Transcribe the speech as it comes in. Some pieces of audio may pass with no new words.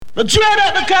The dread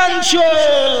of the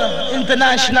control,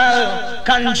 international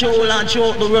control and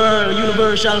choke the world,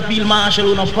 universal field marshal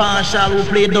who no partial, who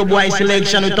play dubwise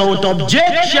selection without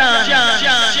objection.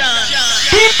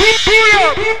 So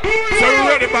we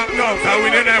ready back now, so we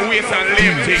didn't waste and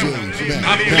live thing.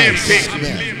 And live thing.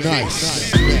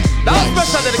 Nice. That's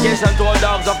special dedication to all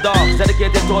dogs of dogs,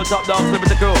 dedicated to all top dogs,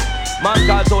 liberty crew. Man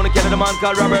called Tony Kelly, the man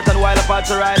called Robert, and Wild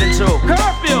Apache riding through.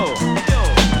 Curfew!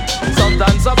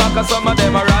 Sometimes some back, some of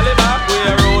them a rally back. We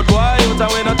a road boy youth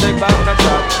and we no take back no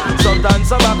chat. Sometimes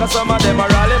some back, some of them a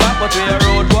rally back, but we a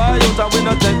road boy youth and we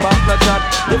no take back no chat.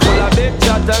 You full of big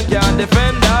chat and can't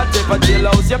defend that. If a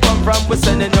jailhouse you come from, we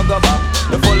sending you go back.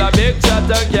 You full of big chat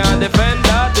and can't defend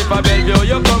that. If a Bellevue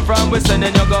you come from, we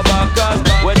sending you go back. Cause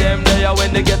with them there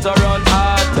when they get around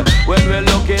hot, when we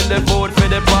looking the food for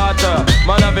the potter.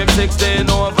 Man have him 16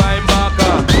 over him back,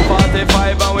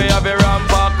 45 and we have a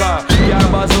rampacker. Car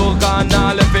bazooka and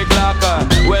all if it clacker.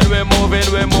 When we moving,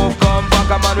 we move come back.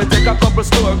 Man, we take a couple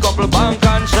store, couple bank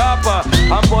and shopper.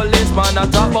 And policeman a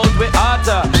top out we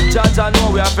hotter. Cha-cha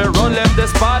know we have to run left the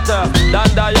spotter. Dan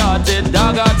the yachted,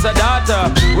 dog and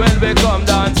data. When we come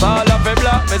dance all of a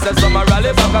block. Me say some a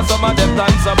rally back and some of them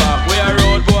dance back. We a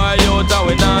road boy youth and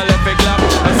we not left it clap.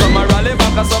 And some a rally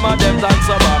back and some of them dance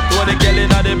back. When they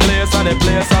killing at the place and the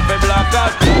place of a black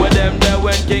cat. With them there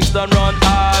when Kingston run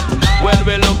hard. When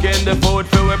we look in the food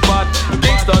for we pot.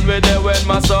 Kingston we there when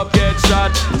Massop get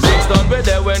shot. Kingston we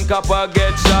there when Copper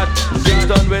get shot.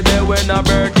 Kingston we there when a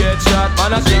bird get shot.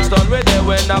 Man a Kingston we there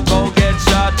when a cow get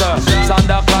shot.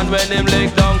 Sandakan when him lick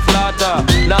down flatter.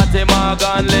 Natty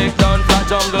Morgan lick down flat.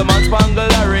 Jungle man spangle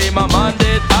a my man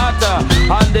did hotter.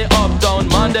 And the uptown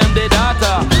man them did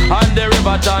hotter. And the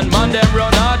Riverton man them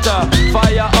run hotter.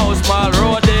 Firehouse Mall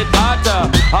Road did hotter.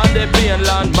 And the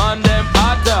Plainland man them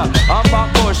hotter. And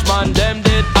Backbush man them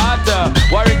did hotter.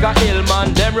 Warwick Hill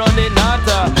man them running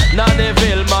hotter.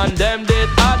 Nannyville man them did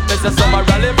hot. Me say some a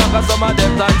rally back and some of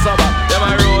them dance back. Them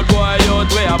a road boy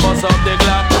youth way a bust up the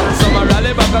clock. Some a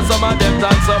rally back and some of them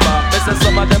dance back. Me say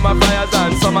some of them a flyers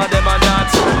and some of them a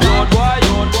dance. Road boy,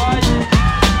 road boy.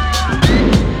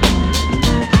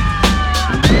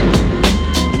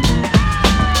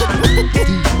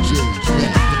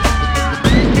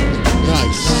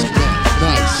 Nice.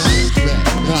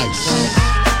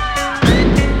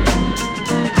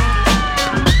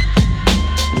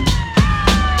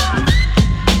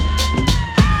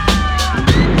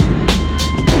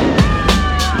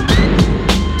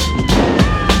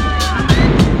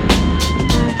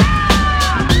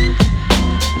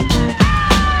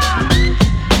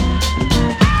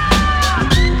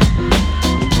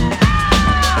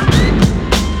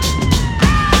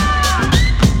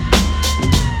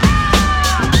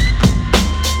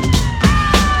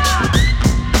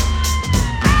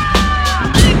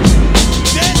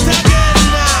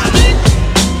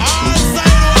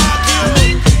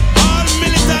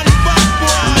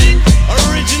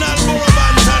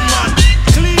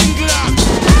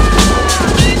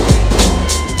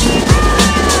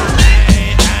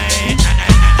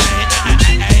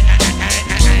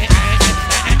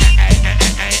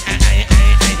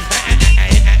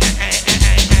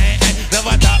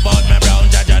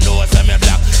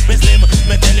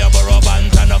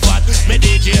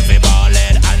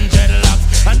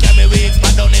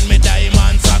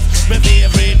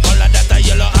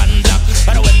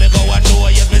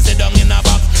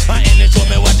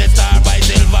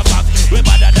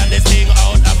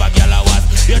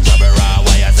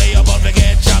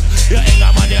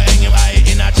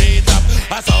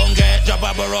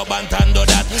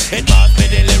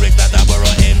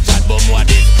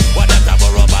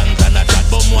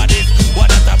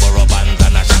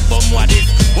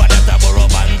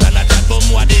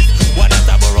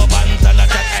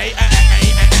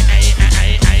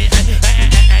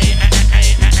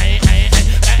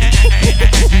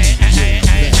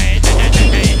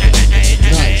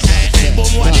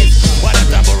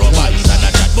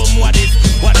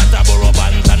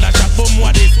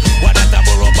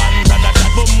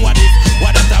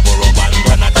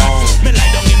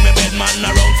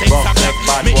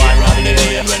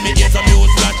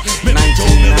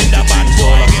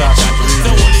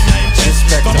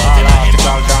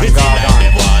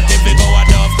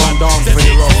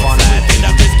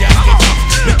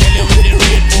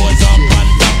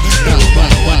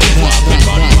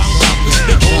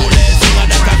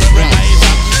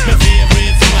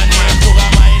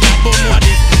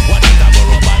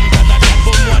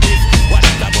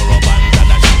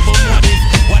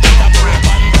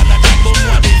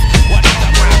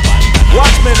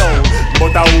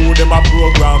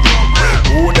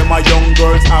 Who them a young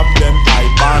girls have them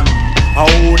iPad? How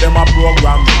them a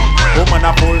program?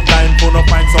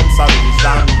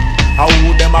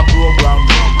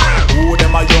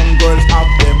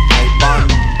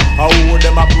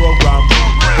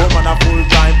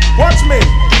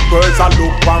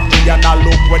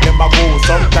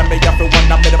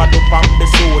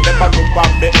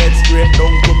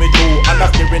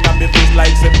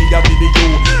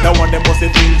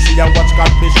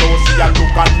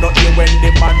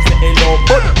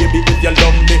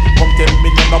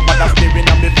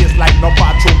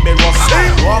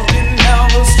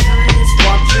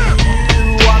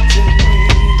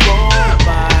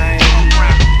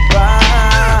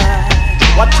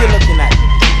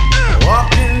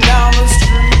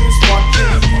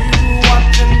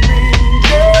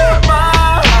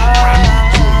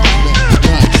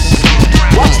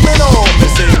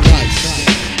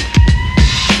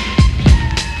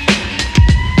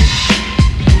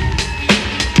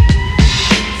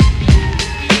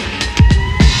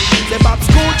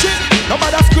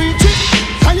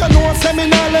 know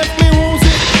seminar left me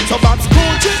woozy. So Babs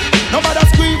Coochie, nobody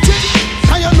screech it.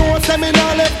 And you know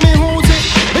seminar left me woozy.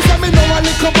 Me say me know a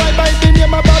little boy by the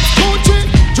name of Babs Coochie.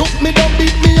 Juke me down,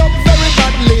 beat me up very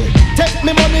badly. Take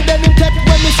me money, then him take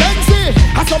when me sensei.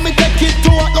 I saw me take it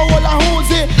to a whole a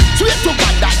hoozy. Swear to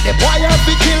God that the boy have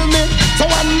to kill me. So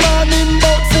one morning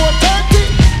about 4:30,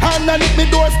 underneath me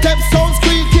doorstep sound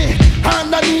squeaky.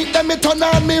 Underneath them me turn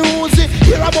on me hoozy.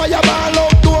 Hear a boy a ball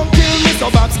out, don't kill me.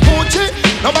 So Babs Coochie,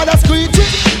 nobody screech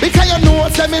it. Because you know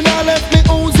seminar left me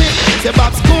oozy. Say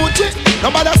Babs Coochie,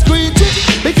 nobody screech it.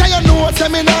 Because you know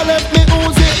seminar left me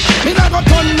oozy. Me not go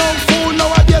turn no fool,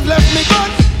 nowadays left me gun.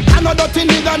 I know dirty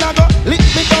nigga na go lick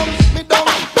me down, me down.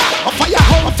 A fire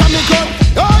out of me gun.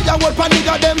 Oh, you work for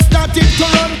nigga, them started to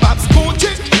run. Babs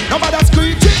Coochie, nobody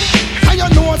screech it. And you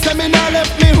know seminar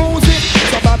left me oozy.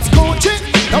 So Babs Coochie,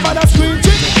 nobody screech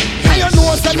it. And you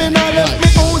know seminar left me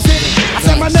oozy. I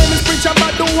say my name is Preacher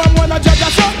Badu, I'm one of judge a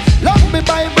son. Love me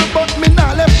Bible, but me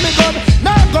nah left me gun.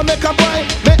 Now go make a boy,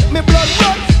 make me blood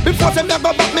run. Before them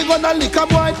go back, me gonna lick a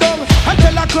boy down. And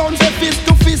tell a clown say fist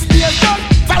to fist, they done.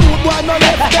 Found boy no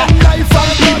left them life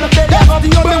and blood. That's the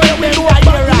only way we do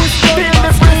about this gun.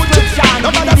 Babs Coochie,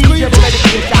 nobody screech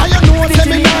it. And you know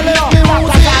seminar left me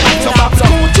oozy. So Babs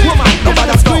Coochie,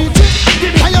 nobody screech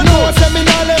it. And you know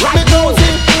seminar left me oozy.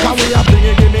 Can we have bling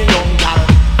it, give me young gal.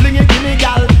 Bling it, give me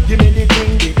gal. Give me the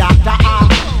thing, the doctor ah.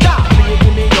 Bling it,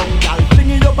 give me young gal.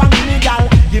 Bling it up and give me gal.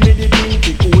 Give me the thing,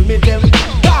 the cool me them.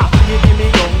 Bling it, give me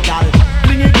young gal.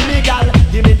 Bling it, give me gal.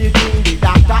 Give me the thing, the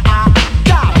doctor ah.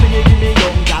 Bling it, give me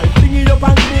young gal. Bling it up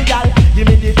and give me gal. Give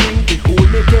me the thing, the cool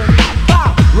me them.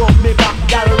 Rub me back,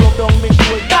 gal, rub down me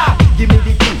shoulder. Give me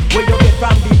the thing where you get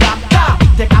from the doctor.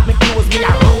 Take off me clothes, me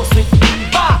a roast with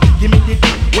fever. Give me the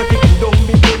thing where you cool down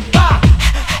me temper.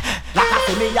 Like I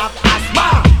say me have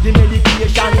asthma. The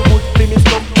medication good for me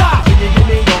structure. Bling it, give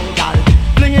me young gal.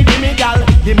 Bling it, give me gal.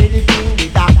 Give me the thing the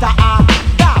doctor ah.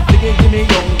 Bling it, give me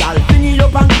young gal. Bling it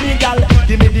up and give me gal.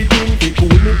 Give me the thing the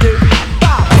cool me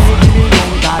temper. Bling it, give me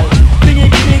young gal. Bling it,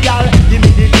 give me gal. Give me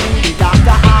the thing the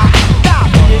doctor ah.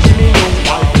 Bling it, give me young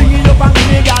gal. Bling it up and give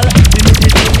me gal. Give me the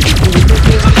thing the cool me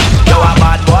temper. You a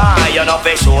bad boy, you know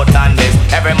fi shoot on this.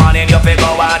 Every morning you fi go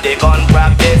and the gun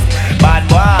practice. Bad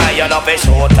boy, you know fi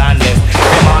shoot on this.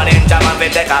 Every morning jam and fi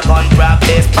take a gun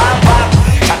practice. Pam pam,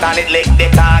 shot on it lick the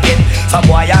target. Some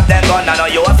boy have them gun and know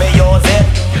you have to use it.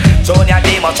 Junior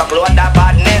D must upload that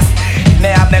badness. Me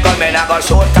have me gun, me not go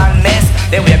shoot and miss.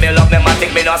 The way me love me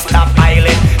matic, me no stop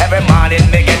island. Every morning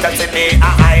me get to see me a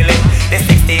island. The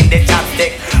 16, the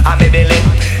chopstick, and me billet.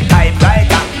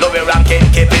 Typewriter, Louis Rankin,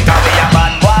 keep it. And we a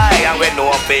bad boy, and we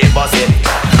know fi bust it.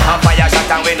 And fire shot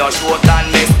and we no shoot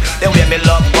and miss. The way me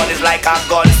love gun is like a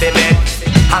gun cement.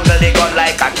 Handle the gun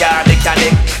like a car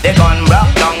mechanic. The gun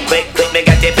broke down quick, quick me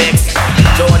get it fixed.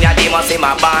 Junior D must see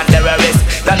my band terrorist.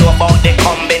 They know about the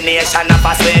combination of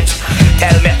a switch.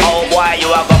 Tell me how boy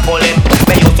you a go pull it.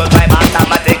 Me used to drive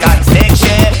automatic and stick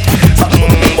shift. So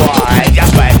boy,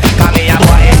 just right. Come me a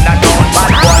boy in the town,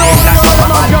 bad boy in the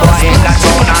town, bad boy in the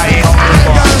town. I humble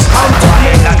boy, bad boy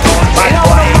in the town, bad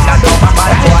boy in the town,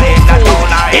 bad boy in the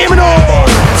town. I humble boy.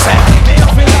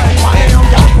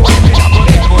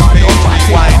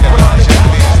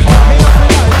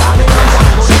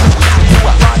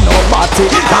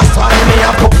 That's why me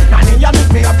a put Nanny ya lick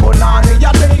me a put Nanny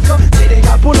ya take see the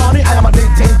girl pull on it I am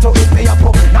addicted to it me a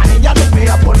put Nanny ya lick me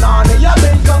a put Nanny ya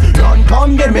take run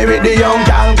come get me with the young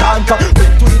girl can't come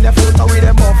between the filter with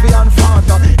the Muffy and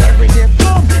Fanta every day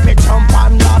come me jump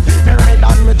and that me ride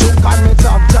and me juke and me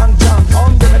chop jump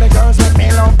come give me the girls make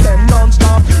me love them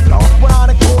non-stop love put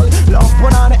on the cool love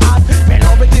put on the hot me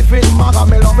love it if it maga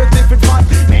me love it if it fat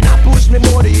me not push me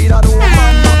body in a do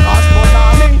man no cause for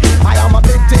Nanny I am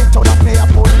addicted to that me a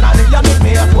put Nanny ya lick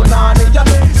me a put Nanny ya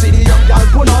see the young girl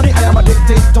put on it I am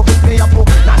addicted to it me a put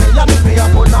Nanny ya lick me a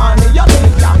put Nanny ya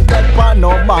can't get by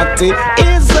nobody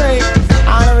easy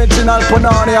an original put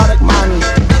on the addict man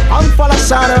I'm full of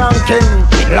Shana and King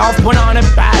love put on it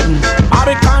bad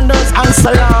Bobby Condos and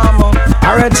Salaam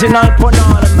original put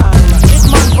on it man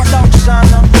Hitman production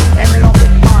them love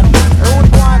it bad Road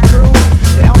Boy crew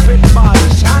love it bad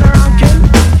Shana and King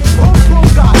oh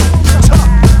God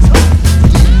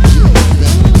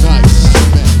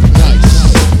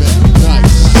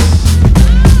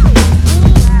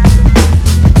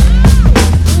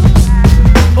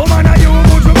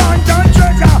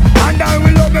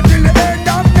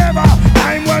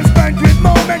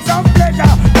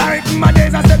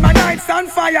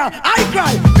fire. I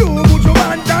cry, you put your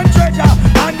hand and treasure,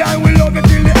 and I will love you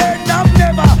till the end of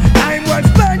never. Time well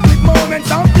spent with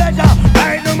moments of pleasure.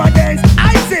 Right now my dance,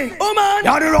 I sing, oh man.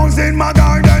 You're the rose in my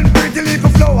garden, pretty little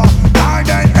flower.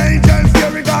 Garden angels,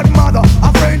 fairy godmother.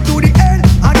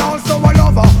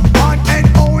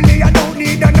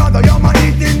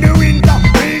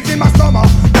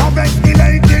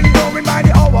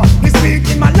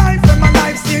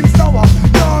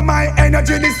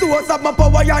 the source of my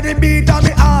power, you're the beat of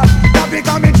me heart. Topic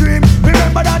of me dream.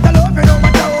 Remember that I love you no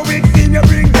matter how it seems. You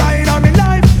bring joy in my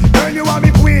life. Girl, you are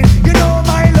me queen. You know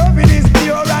my loving is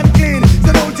pure and clean.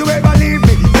 So don't you ever leave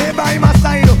me. Stay by my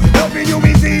side. Loving you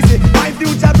is easy. My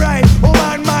future bright. Oh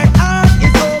man, my heart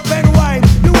is open wide.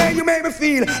 The way you make me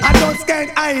feel, I just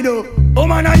can't hide. Oh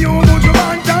man, are you good, you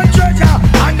want and treasure.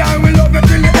 And I will love you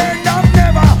till the end of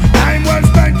never. Time well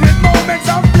spent with moments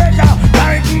of pleasure.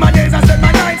 Like my days, I set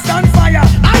my nights on fire.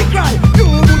 I cry, you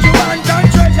good, you want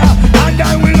and treasure. And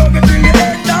I will love you till the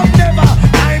end of never.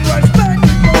 Time well spent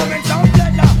with moments of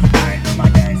pleasure. Like my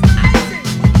days, I sing.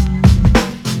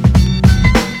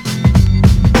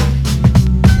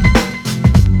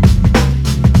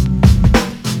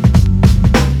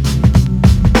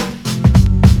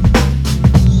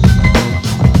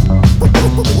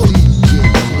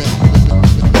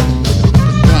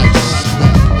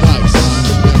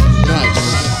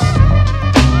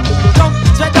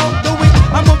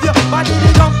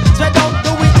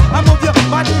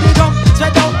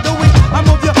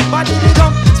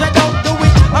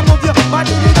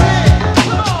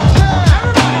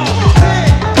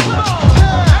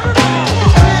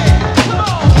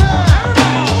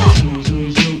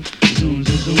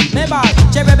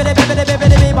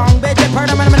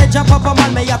 Jump up a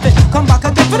man, may have it. Come back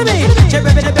again for me.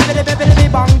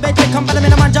 Bang, baby, come back,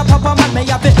 man, jump up a man, may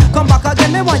have it. Come back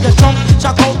again, me want you jump,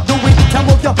 check out, do it, can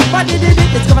move your body,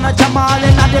 it's gonna jam all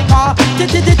in at the bar.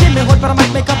 Me hold, but I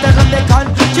might make up the run they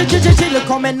can. Look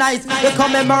coming nice, you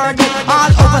coming murder. All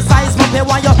oversized, but they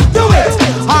want you do it.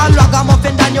 All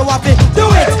ragamuffin, then you have it, do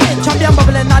it. Champion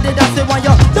bubbling, at the dance, they want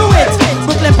you do it.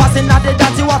 Brooklyn passing, at the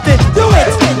dance, you have it, do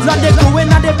it. London doing,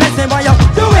 at the place, they want you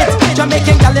do it.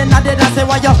 Jamaican gal in, at the dance, they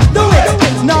want you do it.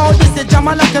 Now this is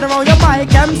jam, I'm looking around your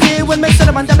mic MC. When make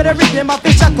them and them the rhythm, my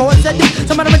fish are cold set.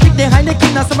 Some of them drink the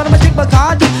Heineken, some of them drink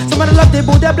Bacardi. Some of them love the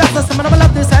Buddha blaster, some of them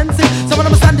love the Sensi. Some of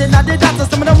them standing at the dance,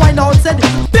 some of them wine out said.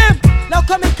 Bim! Now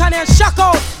come in, can you shock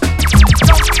out?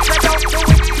 Jump, spread out, do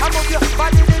it. I move your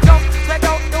body, they jump, spread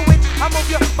out, do it. I move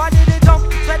your body, they jump,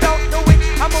 spread out, do it.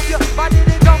 I move your body,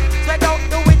 they jump, spread out,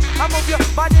 do it. I move your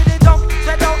body, they jump,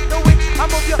 spread out, do it. I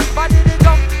move your body, they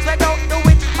jump, spread out, do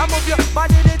it. I move your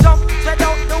body, they jump, spread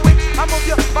out, do it. I move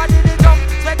your body, they jump,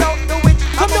 spread out, do it.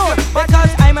 Come on,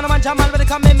 because I'm a man Jamal, when they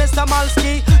come in, Mr.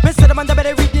 Malski. Mr. the man, they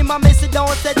better read him and miss it down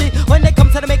steady. When they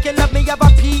come to the making love, me have a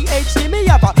PhD, me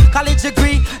have a college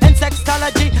degree in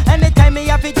sexology. Anytime me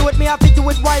have to do it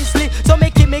wisely. So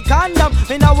making me condom,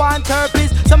 me no want herpes.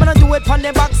 Some of them do it on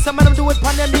their back, some of them do it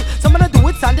on their knee. Some of them do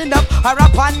it standing up or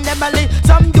up on them belly.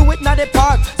 Some do it in the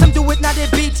park, some do it in the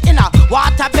beach, in a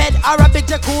waterbed or a big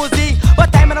jacuzzi.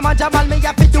 But I'm a man Jamal, me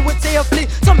have to do it safely.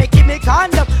 So making me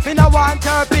condom, me no want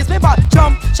herpes. Me ball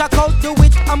jump, shock out, do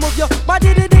it, I move your body,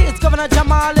 it's Governor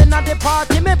Jamal in the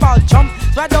party. Me ball jump,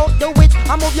 spread out, do it,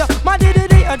 I move your body,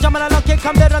 Jamal and Lucky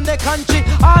come there on the country.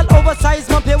 All oversized,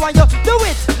 mumpy, when you do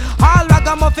it. All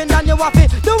ragamuffin and you have it,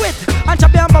 do it. And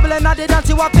champion bubbling and they dance,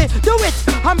 you have it, do it.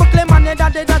 And Brooklyn man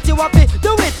and they dance, you have it,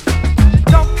 do it.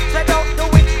 Jump, spread out, do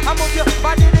it, I move your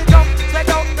body, jump, spread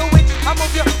out, do it. I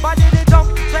move your body,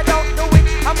 jump, spread out, do it.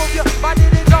 I move your body,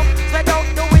 jump, spread out,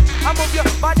 do it. I move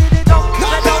your body, jump, spread out, do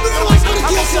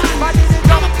it. I move your body,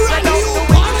 jump, spread out, do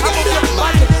it. I move your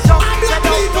body, jump, spread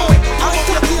out, do it. I move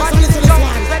your body,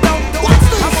 jump, spread out, do it.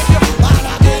 I move your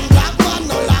body. Black man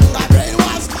no longer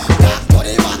brainwash. Black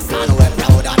body wax and we're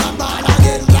proud of the ball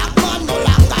again. Black man no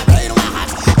longer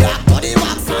brainwash. Black body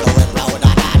wax and we're proud of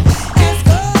that. It's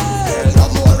girl, no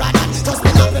more of that. Just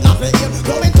been up in here,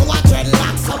 going to a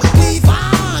dreadlock. So leave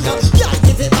on, y'all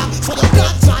give it back. So the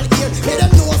blood shall hear, let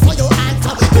them know for your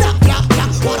answer. Black, black,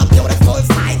 black, what a beautiful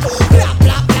sight. Black,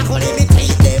 black, black, only me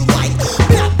take them white.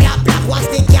 Black, black, black, watch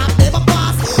the gap, them a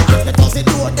pass. As the does it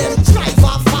do them drive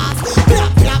off fast.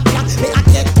 Black, black, black, me I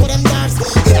get to them nerves.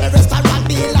 In the restaurant,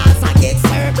 be last I get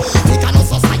served. Think I know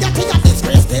society a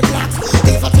disgrace the blacks.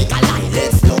 If I take a lie,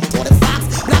 let's look to the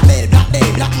facts. Black mail, black day,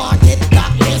 black market,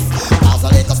 black list. Pause a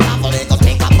little, stop a little,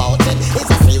 think about it. It's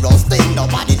a serious thing,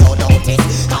 nobody don't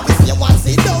notice. Now if you want to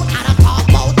sit down and I talk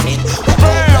about it.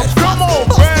 Bam, come on,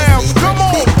 bam, come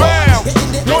on, bam.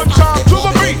 One time to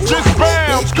the beat, just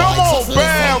bam. Come on,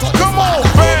 bam, come on,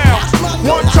 bam.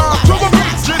 One time to the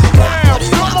beat, just bam.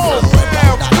 Come on,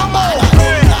 bam, come on,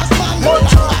 bam. One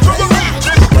time to the beat,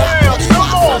 just bam.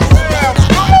 Come on, bam,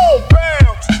 come on,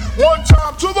 bam. One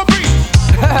time to the beat.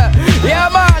 Yeah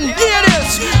man, hear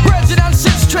this. President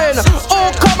 6 train,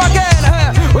 oh come again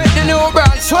with the new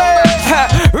brand swear.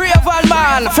 Real van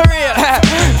man, for real.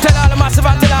 Tell all the massive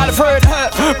and tell all the fruit.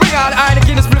 Bring on the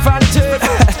Guinness Blue and the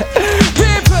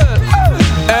people,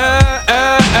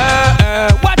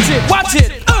 watch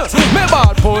it. Me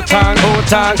ball put on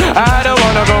tongue. I don't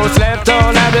wanna go slept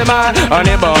on, I be my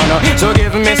honey bun. So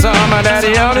give me some of that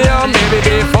yum yum, baby,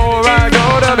 before I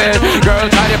go to bed. Girl,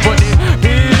 try to put the P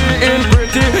in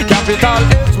pretty, capital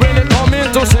H when it come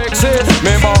into sexy.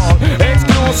 Me ball,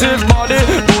 exclusive body,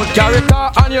 good character,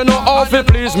 and you know how to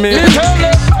please me. Tell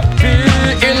it, P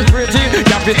in pretty,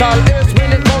 capital H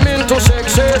when it come into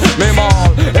sexy. Me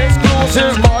ball,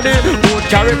 exclusive body, good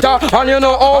character, and you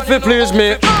know how to please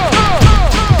me.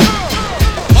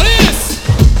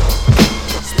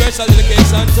 Special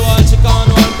dedication to all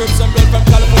Chicano and Crips and blood from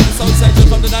California, Southside, just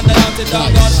from the Nandalantic,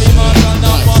 Dog, God, Female, and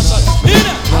Dog, Marshall. Hear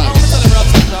them? I'm gonna tell them Rob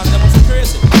Central, they must be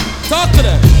crazy. Talk to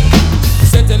them.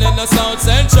 Sitting in the South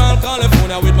Central,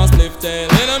 California with my spliff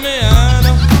tail in me hand.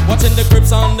 Watching the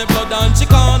Crips and the blood and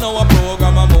Chicano, a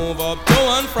program I move up to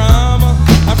and from.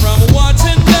 And from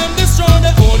watching them destroy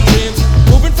their own dreams,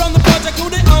 moving from the project to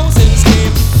the housing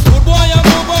scheme. Good boy, I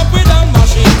move up with a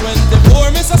machine,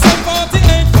 24, Mr.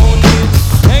 748, 14.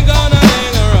 Ain't gonna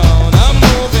hang around, I'm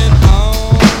moving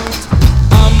out.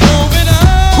 I'm moving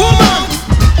out. Woman,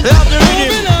 love the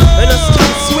rhythm. When the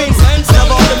street swings,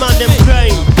 love all the man them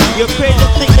crying. Your crazy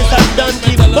thickness has done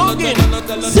keep bugging.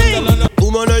 Sing.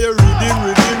 Woman, are you rhythm?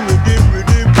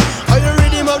 Are you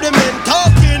rhythm of the men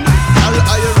talking?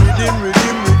 Are you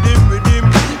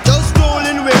rhythm? Just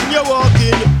rolling when you're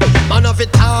walking. Man of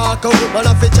it talk, man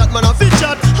of it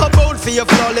chat, about for your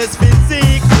flawless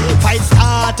physique. Fight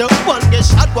starter, one get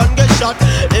shot.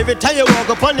 Every time you walk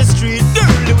up on the street, girl,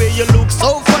 the way you look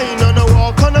so fine. And I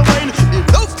walk on a wine, they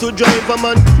love to drive a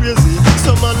man crazy.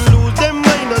 Some man lose them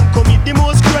mind and commit the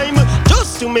most crime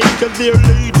just to make a dear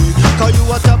lady. Cause you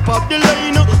a top of the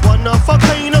line, one of a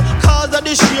kind. Cause of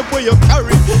the shape where you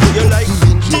carry, you like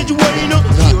vintage wine.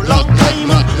 You long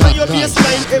time, and your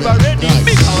baseline ever ready.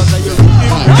 Because of your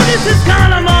rhythm. Now this is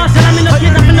Salaam, and I'm in the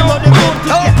kid up in the mouth.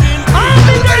 I'll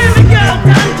be there if you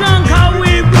get drunk, how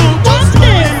we roll. What's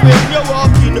this? When you're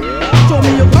walking, Show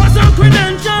me your pass and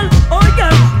credential. Oh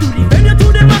yeah, to defend you to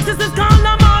the max, this is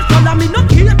Salaam. And me no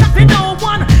care if no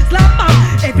one slap up.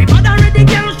 Everybody ready,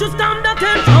 girls should stand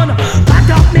attention. Back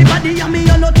up me body and me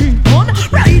and nothing fun.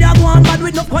 Ride a one bad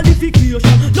with no qualification.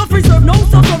 No reserve, no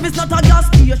service, not a gas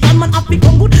station. Man have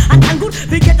become good and good,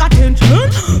 they get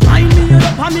attention. Find me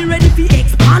up and me ready for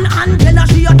expand. And tell her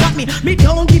she attack me, me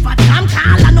don't give a damn.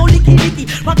 Call and no licky.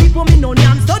 But people me no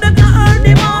name, so them can earn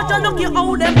the march and look you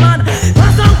how them man.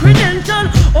 Pass on credential,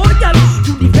 oh girl,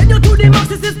 to defend you to the max,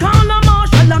 this is Salaam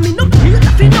Marshall. And me no care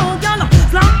if you know girl,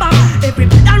 slam back.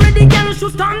 Everybody ready, girl,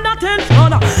 should stand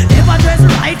attention. Never dress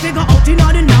right, figure out in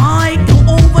the night. Don't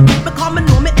overthink, because me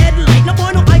know me head like no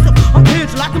boy no eyes up. I'm page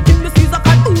like I'm thinking the Caesar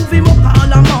can move him up,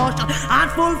 Salaam Marshall.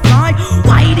 At full fly,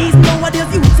 why these nowadays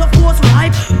youths of course right.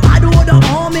 Bad or the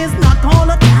arm is not all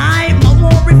the time. No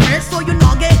more refresh, so you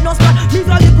not get no spot. Me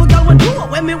a little girl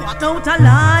when me walk out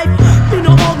alive. Me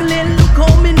no ugly, look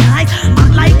how me nice.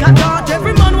 Act like a dog,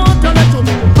 every man want to let you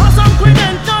me. Pass some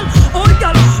credential, oh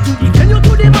girl, to defend you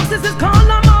to the max, this is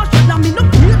Salaam Marshall. And me no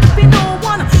care if you no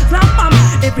one slam bam.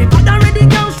 Everybody ready,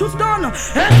 girl, should stand.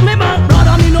 Yes, me man,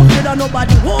 brother, me no afraid of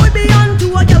nobody. Oh, beyond to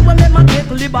a girl when me man take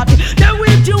liberty. Then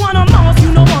with you on a mouse,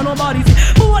 you no want nobody see.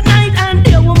 Both night and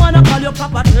day, woman, I call your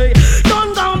property.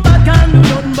 Don't go back and do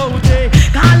nothing about it.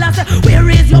 Call I say, where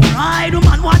is your pride?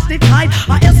 Woman, watch the tide.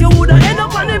 I guess you woulda end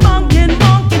up on the banking.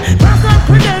 Pass a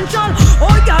credential,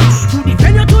 oh yeah. To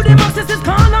defend you to the max, this is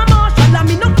Salaam Marshall. And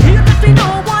me no care if you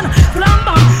no one slam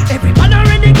bam. Everybody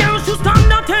ready, girls, should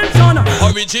stand attention.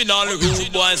 Original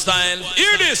rude boy style.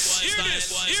 Hear this.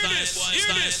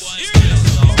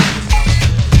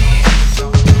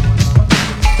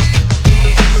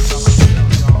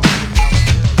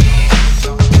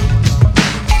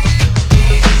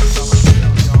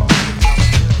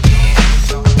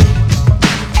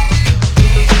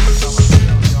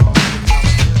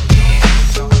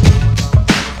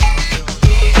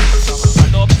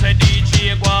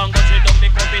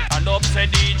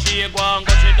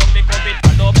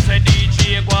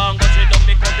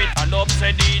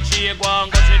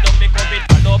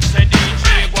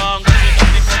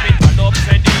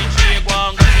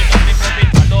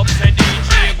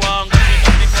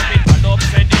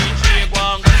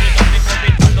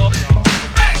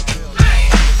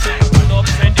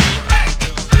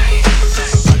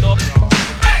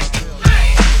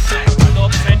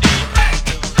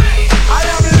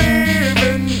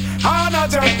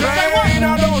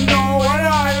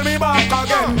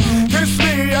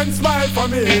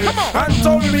 And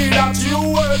told me that you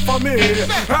were for me,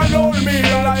 and hold me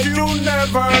like you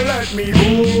never let me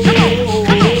go.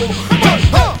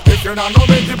 If you're not no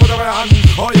baby, put up your hand.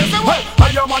 Oh yes,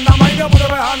 and your man, mind you put up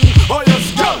your hand. Oh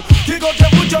yes, girl, he got to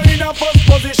put you in a first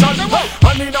position.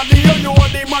 And in the year you want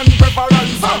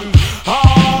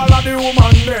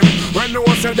woman them. When you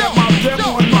say them have them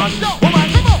own man. Woman,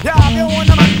 you have your own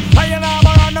man. And you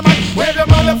number on the man. Wave your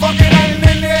motherfucking hand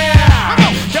in the air.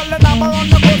 Tell the number on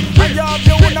the foot. And you have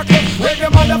your own clip. Wave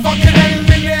your motherfucking hand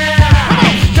in the air.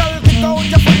 Tell kick out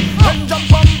your foot and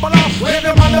jump and pull up. Wave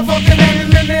your motherfucking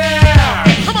hand in the air.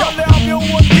 Tell they have your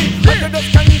own key. And you just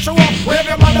can't show up. Wave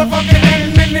your motherfucking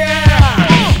hand in the air.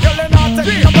 Tell they not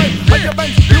take your bite. And you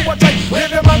bend, you watch it.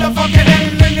 Wave your motherfucking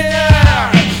hand in the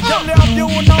air. Tell they have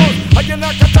your own house. And you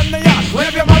not catch on the yard.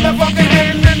 Wave your motherfucking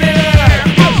hand in the air.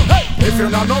 If you're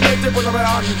not no mate, put up your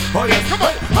hand. Oh yes, come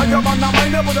on. And your man not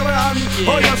mind, put up your hand.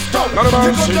 Oh yes, stop. Not a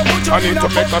mercy. I need to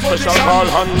make a special call.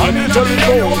 I need to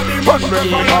telephone. But when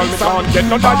me call, me can't get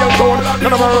no dial tone.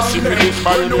 Not a mercy. Me this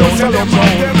by me own Salaam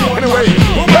sound. Anyway,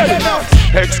 hey,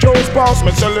 excuse pass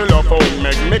me cellular phone.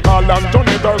 Make me call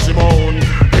Anthony Simone.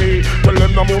 Hey, tell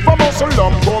them to move a muscle.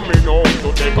 I'm coming home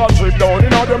to take a trip down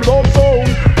in all them love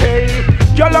zone. Hey,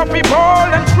 y'all love me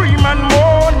ball and scream and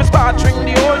moan. Me start ring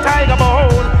the old tiger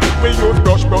bone. We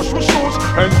use brush with shoes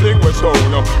and fling with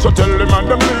stone. So tell them and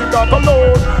them leave that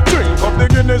alone. Drink up the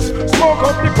Guinness, smoke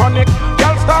up the chronic.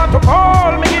 Y'all start to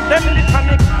call me, give them the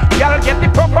tonic. Y'all get the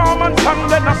performance and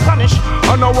then astonish.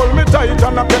 And I hold me tight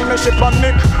and I tell me she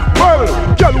panic. Well,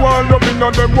 y'all want loving and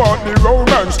them want the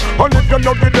romance. And if you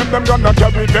not give them gonna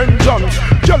carry vengeance.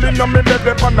 Y'all in me bed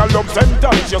and a love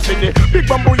sentence. You see the big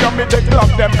bamboo and me take lock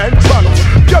them entrance.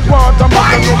 Y'all want a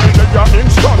man and love me they are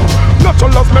instant. Not to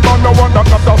love me man no one that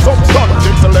not a substance.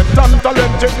 Excellent and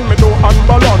talented me do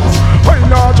unbalance. Why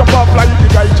not jump off like the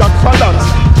guy Jack Balance?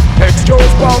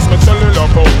 Excuse pass me cellular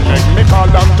phone. Make me call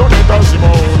Anthony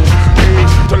Simone. Hey,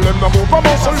 tell them to move a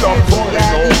muscle up for me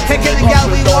now. Taking the girl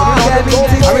we want,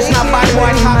 original bad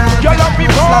boy happy. Y'all love me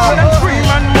call and scream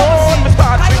and moan. Me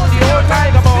start with the old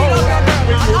tiger bone.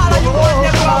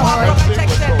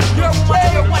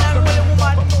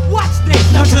 Watch this.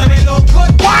 Now to me look good.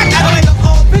 What? I don't look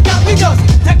old. We just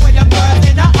take with your girl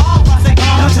in the arm.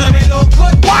 Now to me look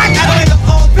good. What? I don't look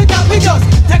old. We just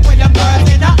take with your girl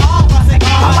in the arm.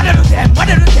 What do them? What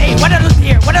do they? What do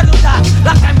here? What do that?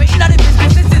 Last time we in the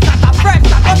business, this is not a friend.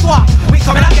 That was what we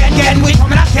coming again. We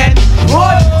coming again.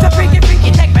 Oh, so freaky,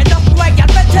 take me up. Boy, get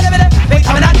me tell me we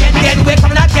coming again. We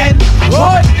coming again.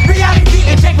 Oh, reality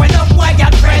is take me up. Boy,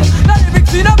 get friends. The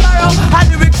lyrics in a barrel, and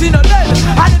the lyrics in a lead.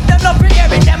 And if them not free,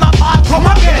 hearing them apart, come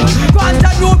again.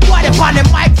 Constant road boy, they on the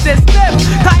mic system.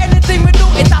 Cause anything we do,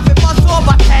 it's have to bust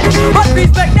over 10. But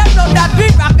respect them, know that we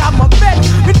rock on my bed.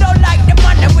 We don't like the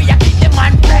man, then we a keep the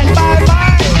man friend. Bye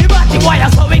bye. The body boy,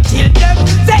 so we kill them.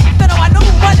 Say if they don't want no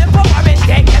woman, then from our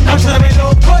take them. Now should we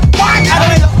look good? What? I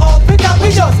don't look old, because we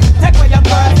just take away your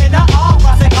girl in the arm.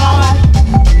 I say, come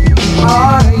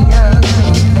are young,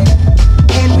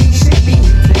 and we should be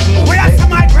together. We are some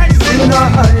my friends. Sooner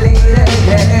or later,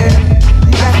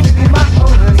 you got to be my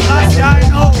own. I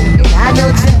know. And I know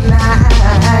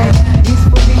tonight is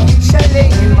potentially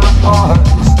in my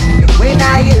arms. And when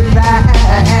I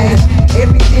arrive,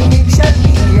 everything it shall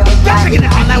be alright.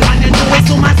 All I wanna do is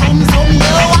do my some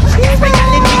yo. Yes, we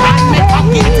got it, and me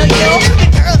talking to you. The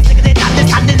girls singing it on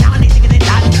this and the nanny singing it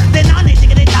on. The nanny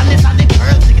singing it on this and the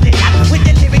girls singing it on. With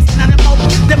the lyrics in the mouth,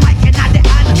 the mic in the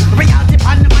hand. Reality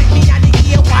on the mic, me and the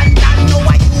ear one dan. No,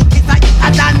 I you is a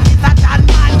dan, is a dan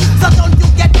man. So don't you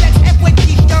get vexed if we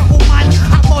keep your woman.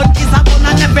 A bun is a bun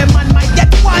and every man might get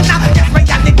one. Yes,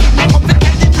 reality me come to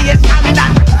tell the nation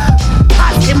that.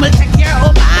 Cause him will take care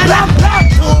of man.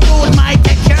 Too rude might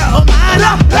take care of man.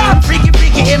 Freaky,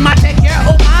 him I take care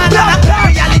of man.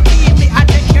 Reality me I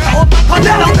take care of man.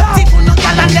 Tifu no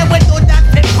girl and then we do that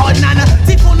flip on.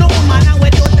 Tifu no woman and we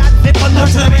do that flip on. Now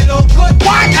should we look good?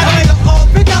 What? I don't look old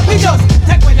because we just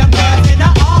take with your girls in the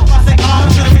arm. I say, oh,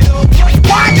 should we look good?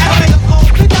 What? I don't look old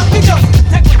because we just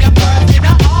take with your girls in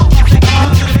the arm. I say,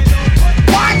 oh, should we look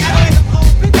good? What? I don't look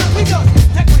old because we just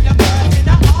take with your girls in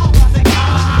the arm. I say,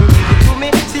 oh. To me,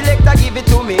 selector, give it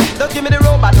to me. Don't give me the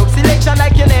robot dog selection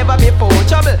like you never before.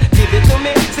 Trouble, give it to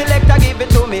me. Selector, give it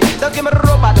to me. Don't give me the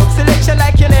robot dog selection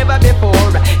like you never before.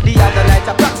 The other night,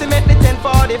 approximately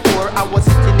 10:44, I was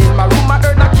sitting in my room, I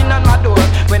heard knocking on my door.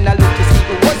 When I looked to see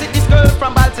who was it, this girl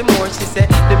from Baltimore. She said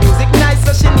the music nice,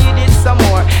 so she needed some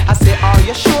more. I said, are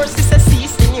you sure? She said, si,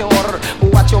 senor.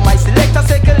 Watch your my selector,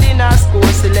 second in our score.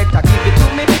 Selector, give it to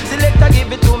me. Selector,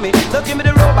 give it to me. Don't give me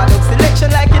the robot dog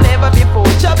selection like you never before.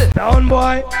 Trouble. Down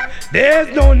boy, there's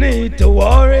no need to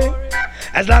worry.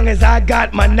 As long as I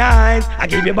got my nines, I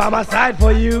keep you by my side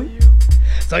for you.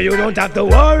 So you don't have to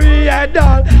worry at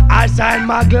all. I shine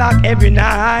my Glock every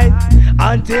night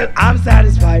until I'm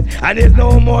satisfied. And there's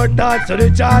no more thoughts to the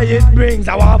joy it brings.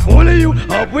 I want to fool you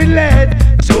up with lead,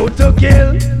 shoot to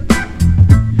kill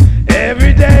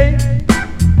every day.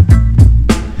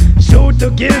 Shoot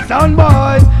sound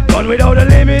boys, gun without a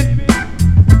limit.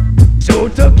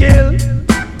 Shoot to kill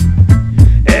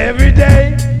every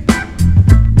day.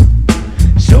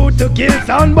 Shoot to kill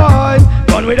sound boys,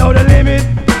 gun without a limit.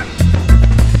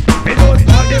 Me don't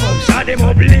fuck them up, shot them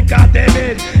up, lick at them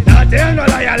head. Now tell no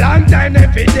lie, a long time they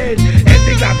fit dead.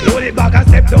 Every clock, load it back and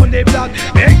step down the block.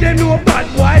 Make them know bad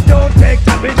boy don't take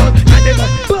that. We just shot them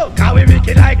up, boom, how we make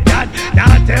it like that.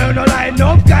 Now tell no lie,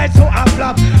 enough guys so a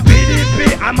flop.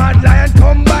 PDP, I'm a lion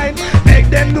combine. Make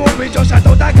them know we just shot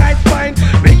out a guy's spine.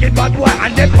 Wicked bad boy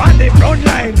and them on the front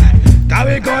line. Now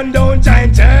we gun down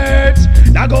giant church.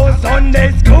 Now go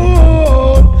Sunday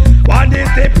school. One day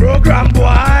the program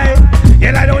boy.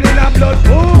 Yeah, I don't need a blood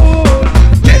pool.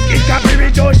 Test kid copy,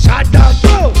 we just shot down.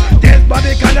 Boom. Test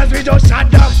body cannons, we just shot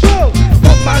down. Boom.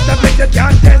 Fuck master flex, you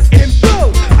can't test him.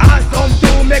 Boom. Ask some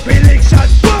to make we lick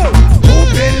shots. Boom. Who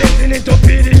been listening to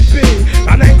PDP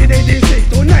from 1986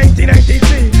 to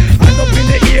 1993? Hands up in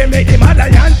the ear, make them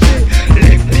alliance.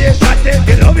 Lick play shot, test,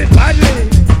 they love it badly.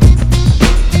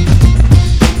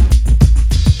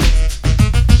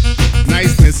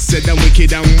 Said I'm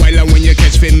wicked and wild, and when you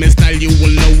catch fit me style, you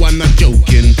will know I'm not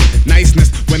joking. Niceness,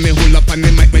 when me hold up on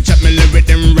the mic, me chat me lyric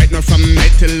them right now from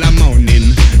night till the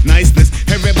morning. Niceness,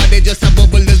 everybody just a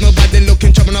bubble, there's nobody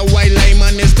looking trouble, a while I'm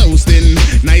on is toasting.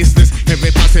 Niceness,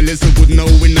 every parcel is so good, no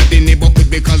we're not in the bucket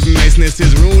because niceness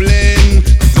is ruling.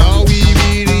 All we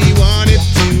really wanted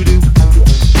to do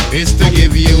is to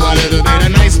give you a little bit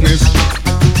of niceness.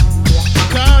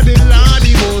 Call it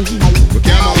Lottie boy,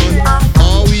 come on.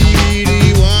 All we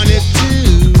really wanted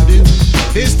to do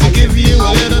is to give you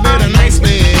a little bit of nice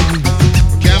man.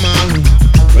 Come on,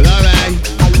 well alright.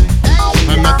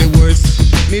 I'm not the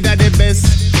worst, neither the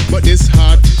best, but this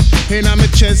heart in my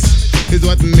chest is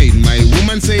what made my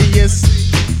woman say yes.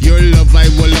 Your love I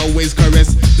will always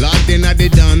caress. Locked in at the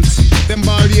dance, them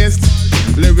bar yes.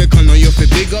 Lyrical, now you have to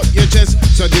dig up your chest.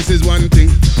 So this is one thing,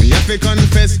 me have to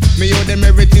confess. Me owe them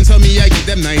everything, so me I give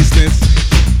them niceness.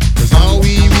 Cause all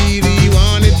we really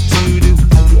wanted to do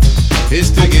is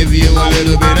to give you a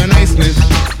little bit of niceness.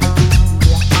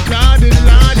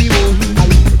 Lottie,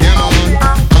 come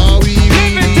on. All we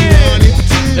really wanted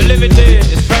to do. The liberty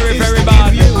is very, very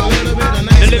bad.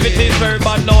 The liberty is very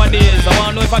bad nowadays. I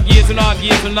wanna know if I gaze or not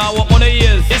gaze or not what money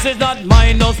is. This is not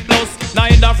minus plus,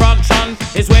 neither fraction.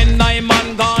 It's when I'm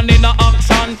man gone in a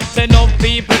action. Send up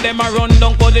people, them a run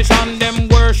down position. Them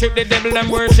worship the devil, them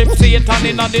worship Satan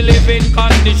in a the living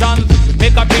condition.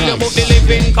 Make a tell you about the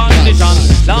living condition.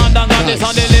 Lord and God is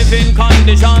on the living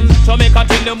condition. So make a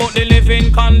tell you about the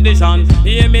living condition.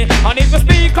 Hear me? And if you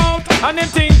speak out and you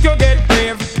think you get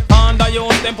brave, under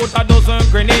your them put a dozen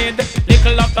grenade.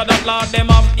 Little after that, Lord, them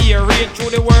have ear raid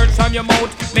through the words from your mouth.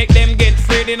 Make them get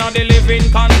freed in a the living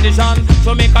condition.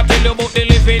 So make a tell you about the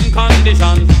living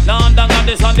condition. Lord and God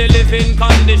is on the living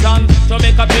condition. So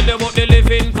make a tell you about the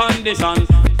living condition.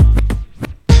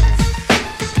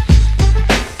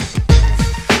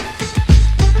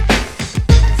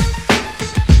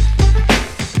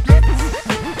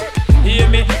 Hear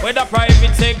me, whether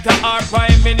private sector or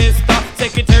prime minister,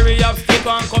 secretary of state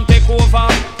one come take over.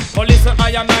 But listen,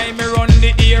 I and I me run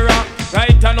the era.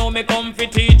 Right I know me come fi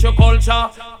teach your culture.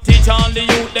 Teach all the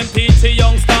youth, them teach the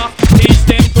youngster. Teach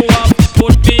them to have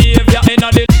good behavior in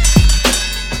a the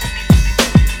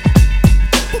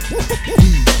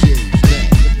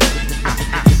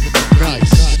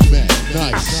Nice, man,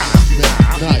 nice,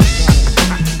 man, nice.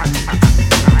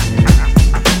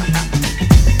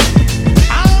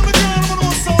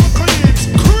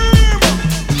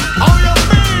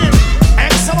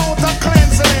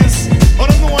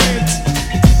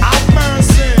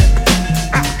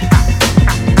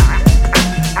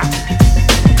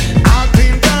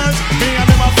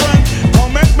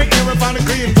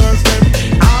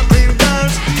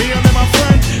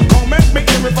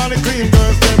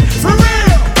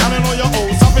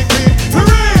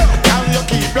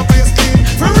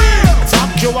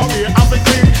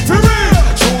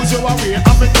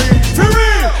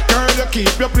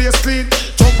 Keep your place clean.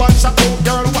 Jump and shout out,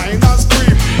 girl, wine and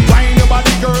scream. Wine your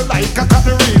body, girl, like a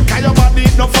catherine. Cause your body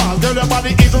no fall, girl, your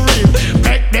body is real.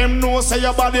 Make them know, say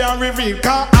your body and reveal.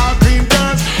 Cause all clean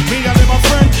girls, me and them a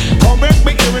friend. Come make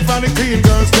me hear it from the clean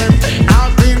girls, them.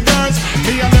 All clean girls,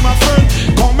 me and them a friend.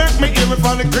 Come make me hear it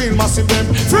from the clean, massive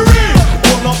them. For real,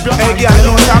 hold up your hey, girl, you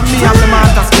know that me and the man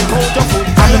that stick out your foot.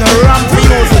 I'm in a ramp for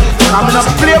music. I'm in a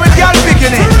play with girl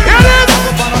picking it. Hear this?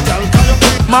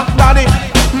 Mac Daddy.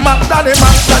 Mac Daddy,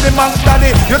 Mac Daddy, Mac Daddy.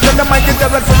 You tell the mic is the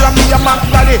red for me and Mac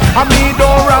Daddy. And me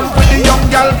don't ramp with the young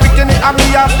girl picking it. And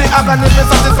me have the agony, me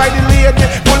satisfy the lady.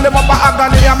 Pull them up a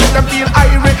agony and make them feel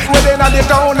irate. Whether in the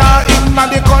town or in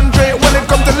the country. When it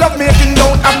comes to love making,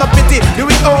 don't have no pity. Do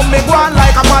it all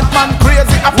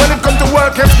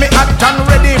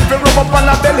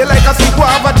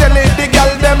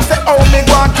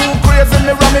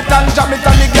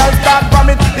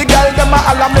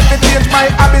fi change my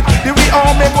habit. The way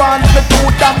how me want me too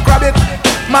damn grab it.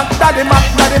 Mac daddy, Mac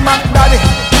daddy, Mac daddy.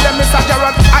 Let me say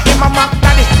Jarrod, I am a Mac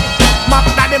daddy. Mac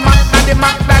daddy, Mac daddy,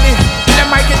 Mac daddy. Let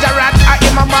Mikey Jarrod, I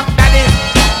am a Mac daddy.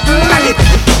 Daddy.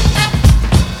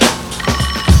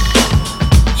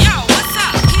 Yo, what's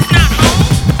up? He's not home.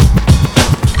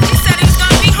 He said he was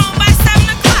gonna be home by 7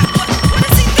 o'clock. What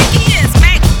does he think he is,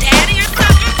 Mac Daddy or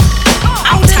something? Oh,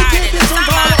 I'm tired of this. I'm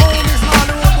out of here.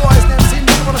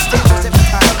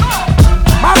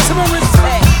 Maximum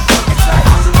respect.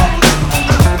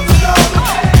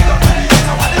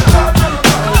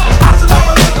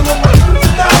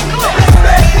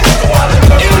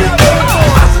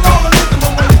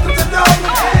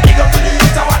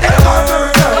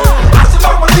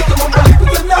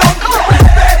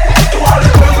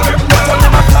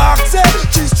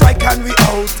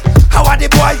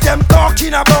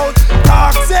 Talking about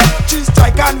toxic, she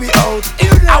strike and we out.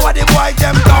 How are the boys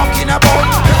them talking about?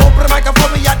 They open the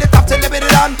microphone, me at the top, till they it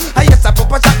on. I yes, I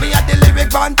pop a shot, me at the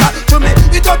lyric band. To me,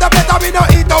 it out the better, we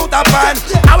don't eat out the pan.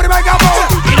 How are the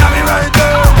microphone? You know me right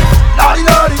there. Lottie,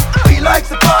 lottie, we like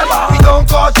the party. We don't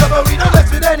cause trouble, we don't mess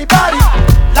with anybody.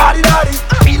 Lottie, lottie,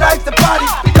 we like the party.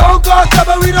 We don't cause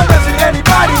trouble, we don't mess with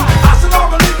anybody.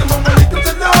 Assalamu alaikum,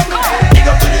 salam. Dig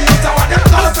up to the youth, I want them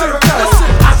to circle.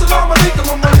 Assalamu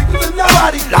alaikum,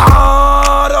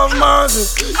 Lord of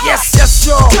mercy. Yes, yes,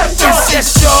 yo. Yes,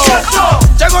 yes, yo.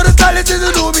 Check out the style, it is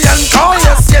a Nubian call.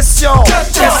 Yes, yes, yo.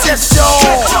 Yes, yes, yo.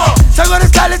 Check out the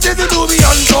style, it is a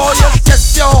Nubian call. Yes,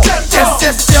 yes, yo. Yes,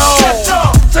 yes, yo.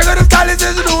 Check out the style, it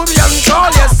is a Nubian call.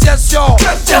 Yes, yes, yo.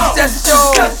 Yes, yes,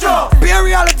 yo. Be a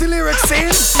reality lyrics scene.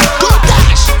 Good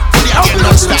dash. How we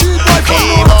don't stop. Hey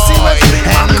boy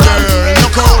and girl,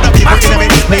 look how the people in me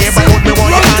neighborhood me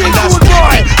want you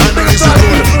understand. And this is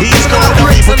good. He's good. The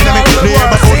people in me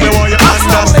neighborhood me want you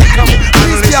understand. And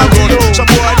this is good.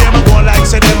 Some boy them a go like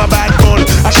say them a bad bull.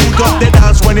 I shoot up the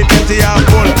dance when it empty and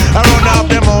full. I run off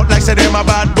them out like say them a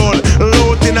bad bull.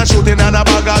 Loading and shooting and a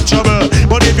bag of trouble.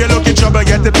 But if you look in trouble,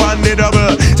 get it on the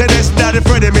double. Say this daddy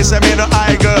Freddy, me say me no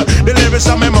high girl. The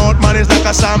lyrics on my mouth man is like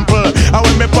a sample. And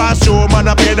when me pass through man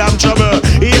I pay them trouble.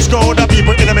 Each crowd of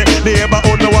people in me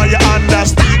neighborhood know why you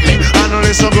understand me. And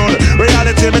listen good.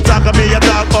 Reality me talk and me you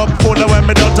talk up full. And when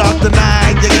me don't talk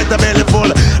tonight, you get the belly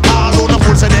full. All who no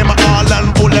fool say them all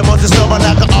and full. Them must stubborn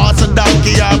like a horse and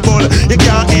donkey or bull. You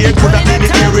can't hear good and then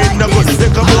you hear it no good.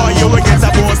 Little boy you will get a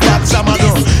boat back some of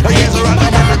them. And yes right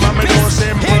now every man me know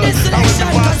simple. Hear this selection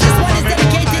cause this one is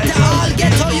dedicated to all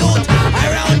ghetto youth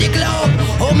around the globe.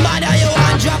 Oh mother you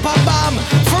want drop a bomb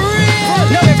for real.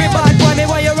 Now every bad boy me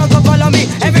want you rock up follow me.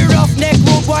 Every roughneck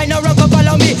rude boy no rock up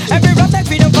follow me. Every roughneck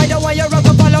freedom fighter want you rock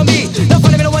up follow me. No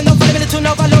follow me the one, no follow me the two,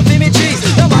 no follow me trees.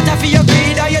 No matter for your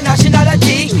creed or your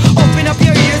nationality. Open up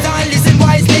your ears and listen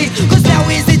wisely. Cause now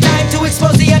is the time to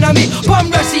expose the enemy. Bomb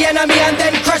rush the enemy and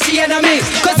then crush the enemy.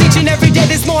 Cause each and every day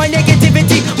there's more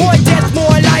negativity, more death, more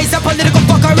lies and political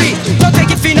fuckery. Don't take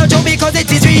it for no joke because it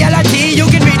is reality. You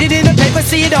can read it in the paper,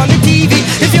 see it on the TV.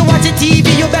 If you watch a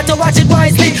TV, you better watch it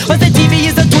wisely. But the TV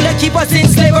is a tool that keep us in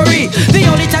slavery. The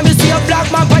only time you see a black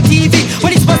man on TV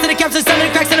when he's busting the camps and selling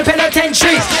the cracks in the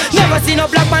penitentiary. Never seen a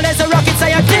black man as a rocket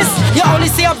scientist. You only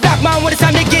see a black man when it's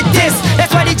time to get this.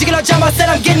 That's why the Jiggle Jama said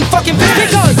I'm getting fucking pissed.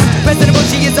 Because President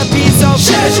Bush is a piece of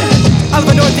shit.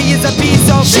 Alpha Northie is a piece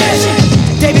of shit.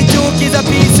 David Duke is a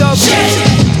piece of shit.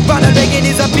 Ronald Reagan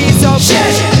is a piece of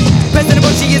shit. President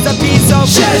Bush is a piece of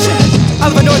shit.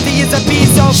 Alpha Northie is a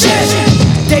piece of shit.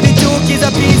 David Duke is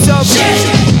a piece of shit.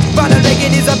 Ronald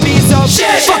Reagan is a piece of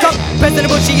shit. Fuck up.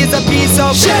 President Bush is a piece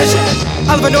of shit.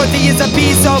 Alpha Northie is a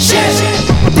piece of shit.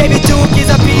 David Duke is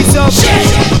a piece of shit.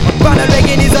 Ronald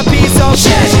Reagan is a piece of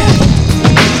shit.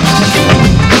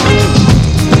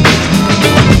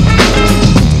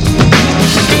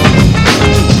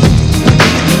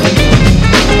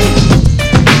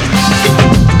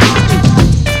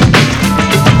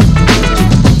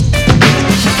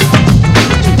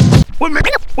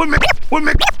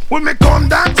 When me come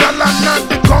down to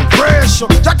London, the compression.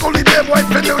 Jack only the boy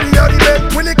for know the other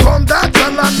bed. When it come down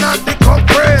to London, the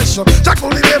compression. Jack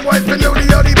only the boy for know the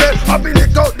other bed. I be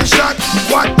lick out the shot,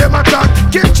 what them attack.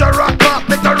 Get your rock up,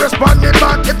 make a respond me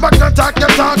back. If I can talk, you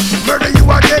talk. Murder you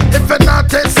again, if you not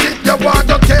test it, you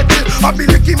want to catch it. I be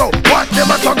lick him out, what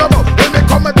them a talk about. When me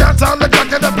come and dance, I'll let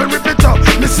Jack it up and rip it up.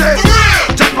 Me say,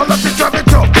 Jack all up and drop it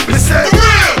up. Me say,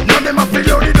 none them a feel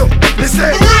how they do. Me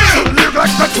say, live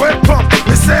like a 12 pump.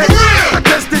 Me say, I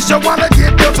test this, you wanna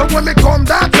get down. So when me come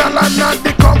down, tell her not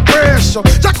the compression.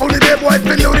 Jack only the boy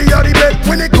feel know the other bed.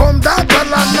 When it come down, tell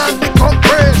her not the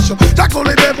compression. Jack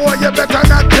only the boy, you better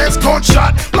not test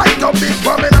gunshot. Like a big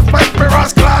bomb in a fight for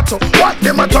us clatter. What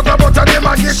them a talk about and them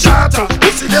a get shot.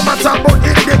 You see them a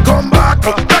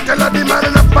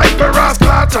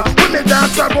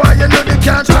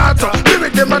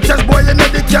know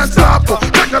they can't stop.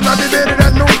 Check on the bed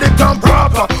and know they come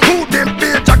proper. Who them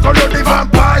pay, Jack on the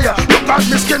vampire. Look at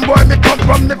me skin boy, me come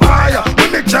from the fire. When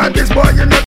me chant this boy, you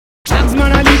know.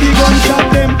 Man, I leave the gun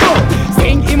shot them.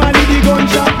 Sing him, I leave the gun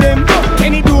shot them.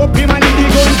 Kenny do up him, I leave the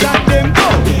gun shot them.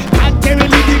 Cat Terry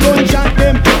leave the gun shot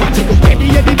them. Heavy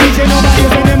DJ, nobody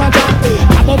say them a drop.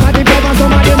 Above the driver,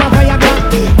 some of them a fire gun.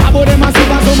 Above them a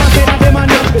super, some a say that them a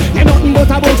knock. They nothing but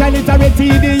a bunch of literacy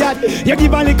idiot. You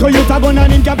give a little youth a gun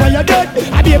and him can fire dead.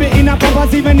 A baby in a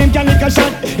pampas, even him can lick a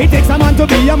shot. It takes a man to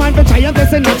be a man for try and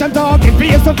test and not and talking.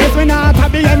 Face to face, we not a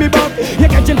behind me back. You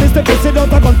catch him face to face, you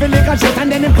don't a gun for lick a shot.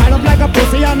 And then him call up like a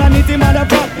pussy and a nitty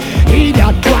motherfucker.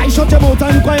 Idiot, why shut your mouth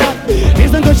and quiet?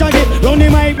 Listen to Shaggy, run the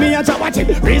mic, me a chat, watch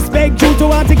it. Respect due to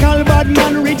article, bad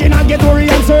man. Original get worry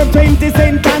and serve 20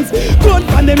 sentence. Good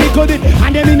pandemic cut it,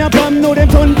 and them in a palm, know them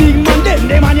turn big man. Then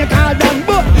them and you call them,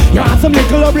 but you have some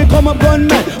little up, come up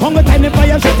gunman. Hunger time the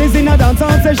fire shot is in a dance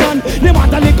on session. They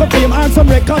want a little fame and some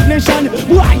recognition.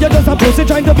 Why you just a pussy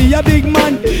trying to be a big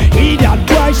man? Idiot,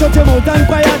 why shut your mouth and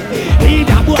quiet?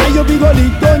 Idiot, why you big ol'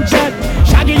 gunshot?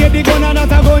 Shaggy get the gun and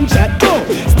not a gunshot, go.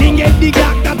 Sting get the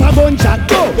Glock, not a gunshot,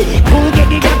 go. Who get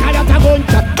the Glock and not a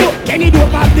gunshot, go. Kenny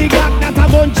dope have the Glock, not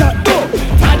a gunshot, go.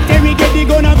 Fat Terry get the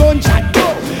gun a gunshot, go.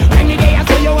 When the day I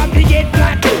saw you have to get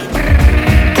flat,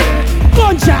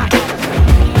 gunshot.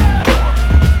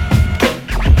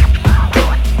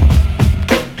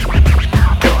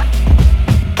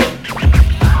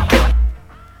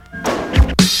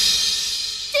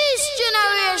 This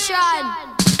generation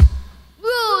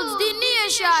rules the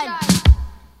nation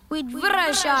with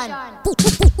version.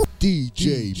 DJ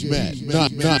Matt,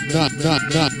 not.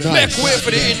 Make way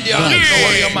for the Indian. Don't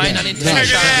worry your mind and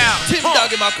intention. Tim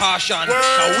Dog him a caution.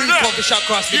 Now we come to shot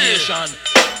across the nation.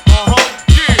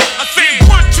 I say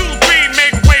 1, 2, 3,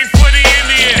 make way for the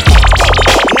Indian.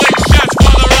 Lick shots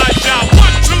for the Raja. 1,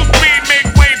 2, 3, make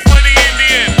way for the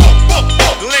Indian.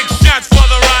 Lick shots for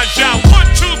the Raja. 1,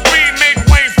 2, 3, make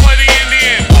way for the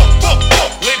Indian.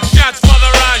 Lick shots for the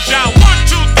Raja. 1,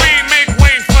 2, 3, make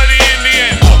way for the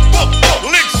Indian.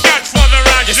 Lick shots for the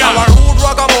Raja. This our rude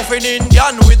ragamuffin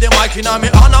Indian with the mic in a me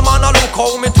hand, a man a look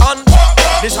how me tan.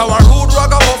 This our rude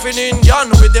ragamuffin Indian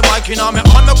with the mic in a me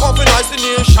hand, me coffee nice the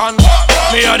nation.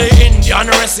 Me a the Indian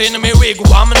resting me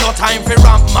wigwam, no time for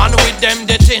ramp man with them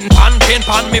the tin pan, paint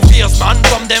pan me face man,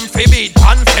 from them fi beat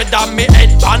pan, fed on me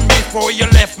head pan before you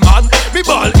left man. Me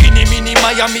ball in him in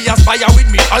Miami aspire with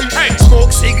me eye.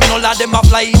 Smoke signal of them a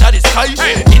fly in the sky.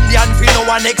 Indian fi no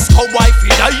one ex cowboy fi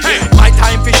die. My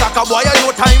time fi shaka boy,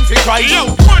 your time fi cry.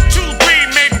 Yo, 1, 2, 3,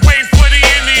 make way for the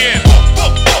Indian.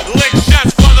 Lick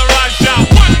shots for the Raja.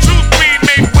 1, 2, 3,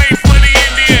 make way for the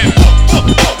Indian.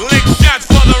 Lick shots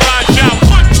for the Raja.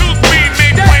 1, 2, 3,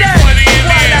 make way for the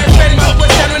Indian.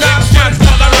 Lick shots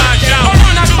for the Raja. 1,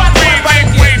 2, 3,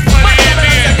 make way for the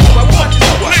Indian.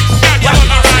 Lick shots for the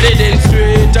Raja. They did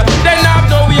straight, they have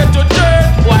no way to turn.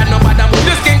 Why no matter move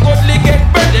this king could lick it,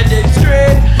 but they did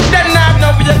straight. They have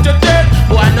no way to turn.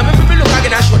 Why no me people look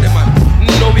again and show them man.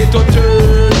 No way to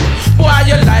turn. Why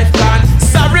your life gone?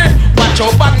 Sorry, watch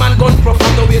out bad man gun pro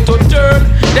from no way to turn.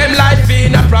 Them life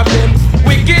in a problem.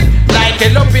 Wicked like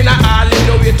a lump in a alley,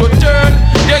 no way to turn.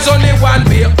 There's only one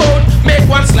way out. Make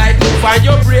one slide move and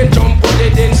your brain jump on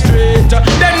the then straight.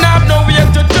 Them have no way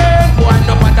to turn. Why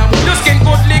no matter move your skin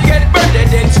could get burned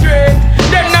then straight.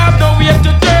 Them have no way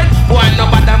to turn. Why no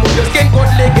matter move your skin could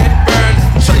get burned.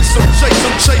 Chase 'em, chase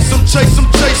 'em, chase 'em, chase 'em,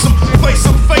 chase 'em. Face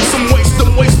 'em, face 'em, waste 'em,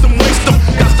 waste 'em, waste 'em.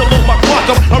 Got to load my clock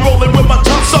up. I'm rolling with my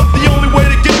tops up. The only way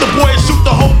to get the boy is shoot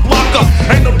the whole block up.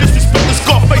 Ain't no disrespect to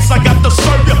Scarface, I got to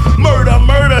serve ya. Murder,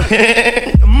 murder,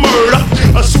 murder.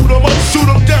 I shoot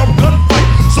 'em down, gunfight.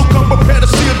 So come prepare to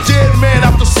see a dead man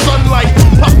after sunlight.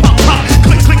 Pop, pop, pop,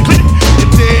 click, click, click.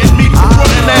 You're dead meat,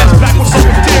 running ass backwards on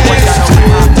the dead.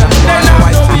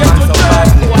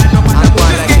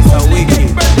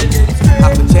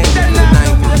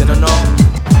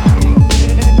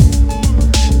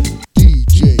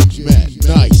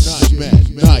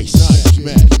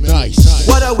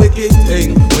 What a wicked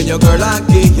thing when your girl a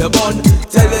give you bun.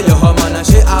 Tell you your man and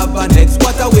she have a next.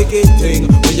 What a wicked thing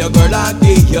when your girl a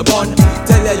give you bun.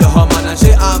 Tell you your man and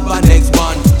she have a next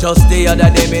one. Just the other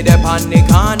day me dey on the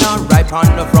corner, right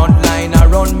on the front line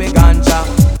around me ganja.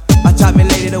 I chat me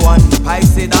lady the one, I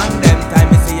sit on them time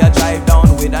me see her drive down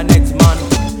with the next man.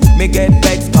 Me get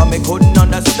vexed cause me couldn't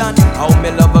understand how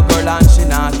me love a girl and she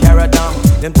not carry down.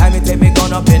 Them time me take me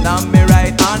gun up in on me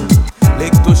right hand.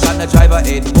 Lick to shot the driver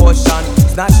head portion.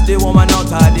 Snatch the woman out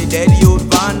of the dead youth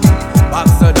van.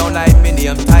 Box her down like me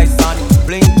name Tyson.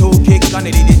 Fling 2 kicks on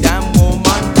the damn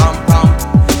woman. Pam pam.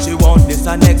 She want this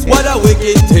and next. What a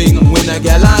wicked thing when a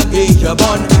girl a give you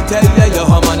bun. Tell you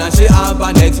your man and she have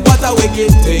a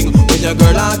wicked thing when your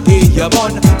girl a kick your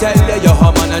bun. Tell you your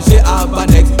woman and she have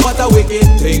an ex. What a wicked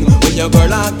thing when your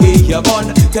girl a kick your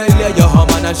bun. Tell you your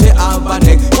woman and she have an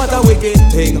ex. What a wicked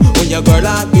thing when your girl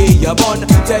a kick your bun.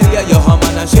 Tell you your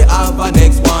woman and she have an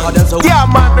ex one. Yeah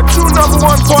man, the true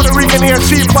 #1 Puerto Rican here,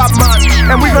 C-pop man,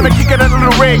 and we're gonna kick it a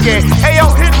little reggae. Hey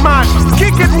yo, Hitman,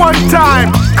 kick it one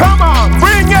time. Come on,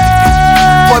 bring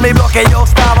it. Por mi bloque yo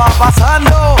estaba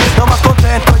pasando, lo más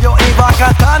contento yo iba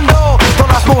cantando.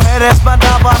 Todas las mujeres me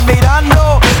andaban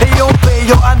mirando y un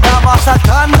pillo andaba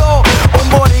saltando. Un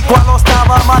boricua lo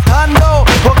estaba matando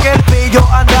porque el pillo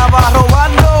andaba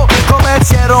robando.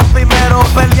 Comenzaron primero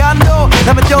peleando,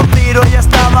 le metió un tiro y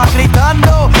estaba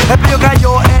gritando. El pillo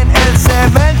cayó en el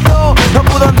cemento, no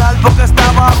pudo andar porque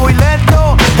estaba muy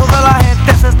lento. Toda la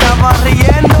gente se estaba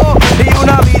riendo y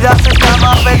una vida se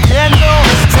estaba perdiendo.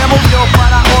 Se movió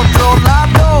para otro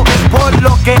lado por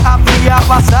lo que había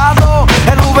pasado.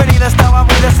 El juvenil estaba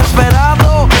muy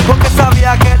desesperado porque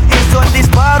sabía que él hizo el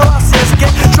disparo. Así es que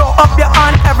throw up your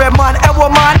hand, every man, every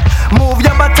woman. Move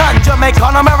your baton,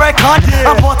 Jamaican, American,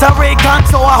 I'm Puerto Rican,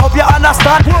 so I hope you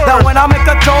understand that when I make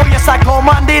a throw, yes I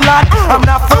command the land. I'm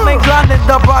not from England, in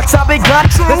the Bronx I begun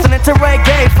listening to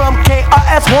reggae from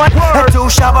KRS-One and 2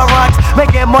 Shabarans,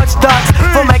 making much dance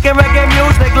for making reggae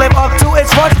music live up to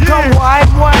its roots. Come wine,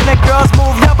 the girls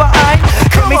move your behind.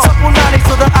 Give me some punani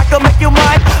so that I can make you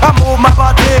mine. I move my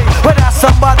body without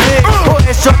somebody who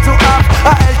is sure to have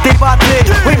a healthy body.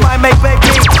 We might make baby,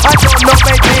 I don't know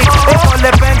baby. It all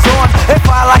depends on if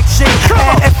I like she,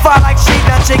 and if I like she,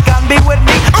 then she can be with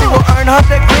me. She will earn her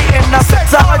degree in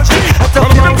sexology.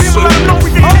 People that know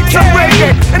we can kick some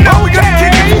reggae, and now we gotta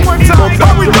kick it one time.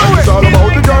 How we do it? It's all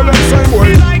about the girl in the same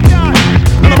way.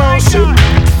 And I'm out shit.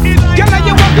 Girl,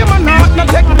 you want your man out, no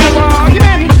take no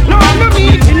argument. No, no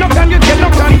meeting, no can you get no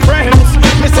conference.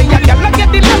 Me say, yeah, girl,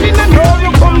 get the loving and know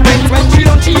you come back. When she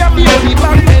don't, she have the only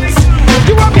balance.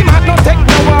 You want me mad, no take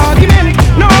no argument.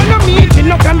 No, no meeting,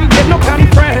 no can you get no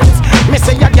conference. Me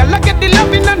say, yeah, girl, get the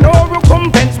loving and know you come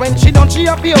back. When she don't, she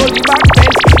have the only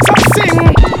balance. So sing,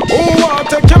 oh,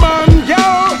 take your man,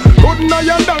 yo. Couldn't I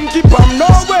and donkey from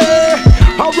Norway.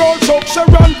 I roll up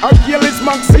Sharon, I kill his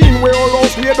Maxine. We all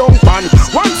lost lay down pan.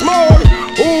 Once more,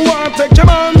 oh, take your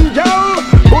man, yo.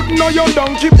 Couldn't I and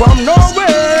donkey from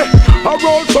Norway. I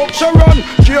roll up Sharon,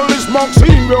 kill his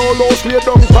Maxine. We all lost lay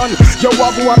down pan. You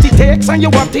have what it takes and you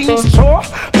have things to show.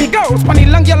 Big house, funny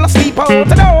long, you'll sleep out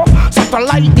the door.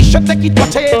 Satellite, you should take it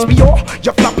watch HBO.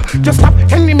 You flop, you stop,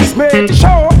 enemies made the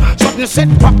show. Sudden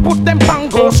set back, put them bang,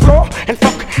 go slow. And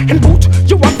fuck, and boot,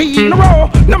 you want be in a row.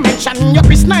 No mention your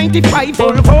piece 95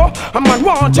 Volvo. A man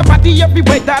want your body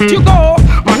everywhere that you go.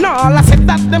 Man, all I said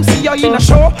that them see you in a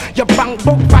show. You bang,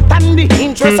 book, fat and the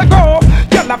interest I go.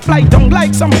 You'll fly down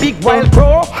like some big wild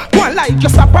crow. One like you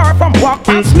stop her from walk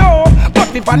and snow.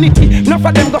 But the vanity, none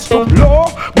of them go stop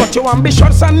low. But your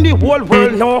ambitions and the whole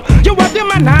world know. You want the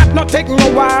man heart, not take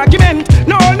no argument.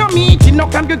 No meeting, no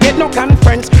congregate, no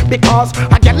conference. Because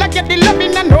I get the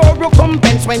loving and no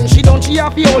recompense. When she don't, she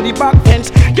have the only back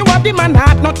fence. You want the man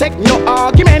heart, not take no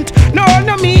argument. No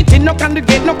meeting, no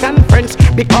congregate, no conference.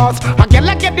 Because I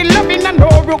get the loving and no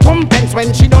recompense.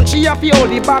 When she don't, she have the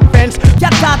only back fence.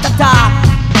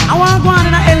 I wanna go on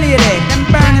in a LA day, them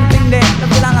burning thing there, you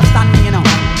will understand me, you know.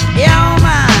 Yeah,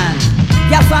 man,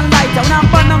 gas and lighter, when I'm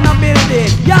burning down the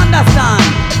building, you understand?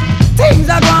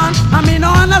 Things are gone, and me no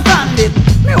understand it.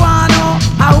 Me wanna know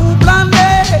how who planned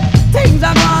it. Things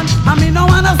are gone, and me no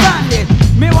understand it.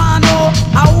 Me wanna know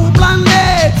how who planned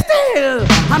it. Still,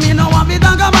 and me no want to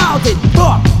talk about it.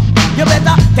 But you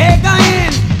better take a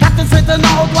hint. Got to straighten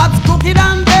out what's crooked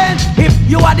and bent. If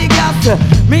you are the gas,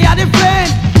 me are the friend.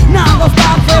 Now go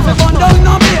start every gun down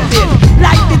no building.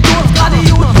 Like the toast got the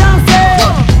youth can say.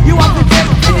 You have to check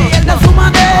for the end of summer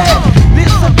day.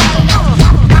 Listen,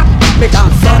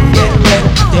 because sun get red,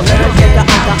 the earth get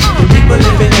hotter. The people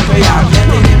living if we are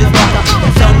melting in this water. The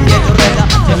sun get redder,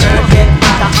 the earth get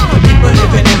hotter. The people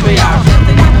living if we are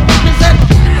melting in the water.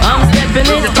 I'm stepping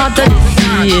in the hotter this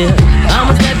year.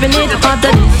 I'm stepping in the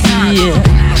hotter this year.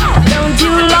 Don't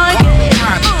you like it?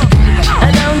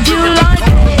 Don't you like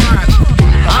it?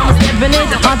 I'm stepping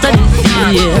it hotter this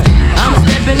year. I'm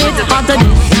stepping it hotter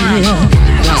this year.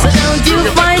 So don't you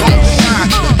fight it.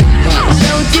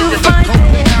 Don't you fight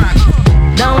it.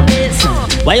 Don't listen.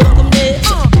 Why you come this?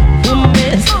 Who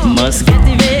miss? Must get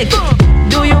the big.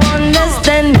 Do you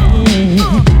understand me?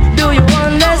 Do you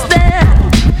understand?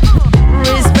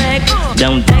 Respect.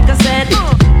 Don't take a set.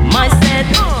 My set.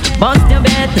 Bust your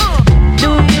bet. Do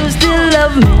you still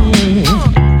love me?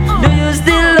 Do you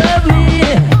still love me?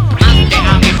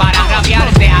 Déjame para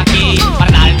rabiarte aquí,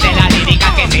 para darte la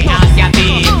lírica que me hace a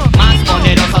ti. Más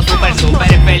poderoso, super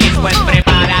feliz.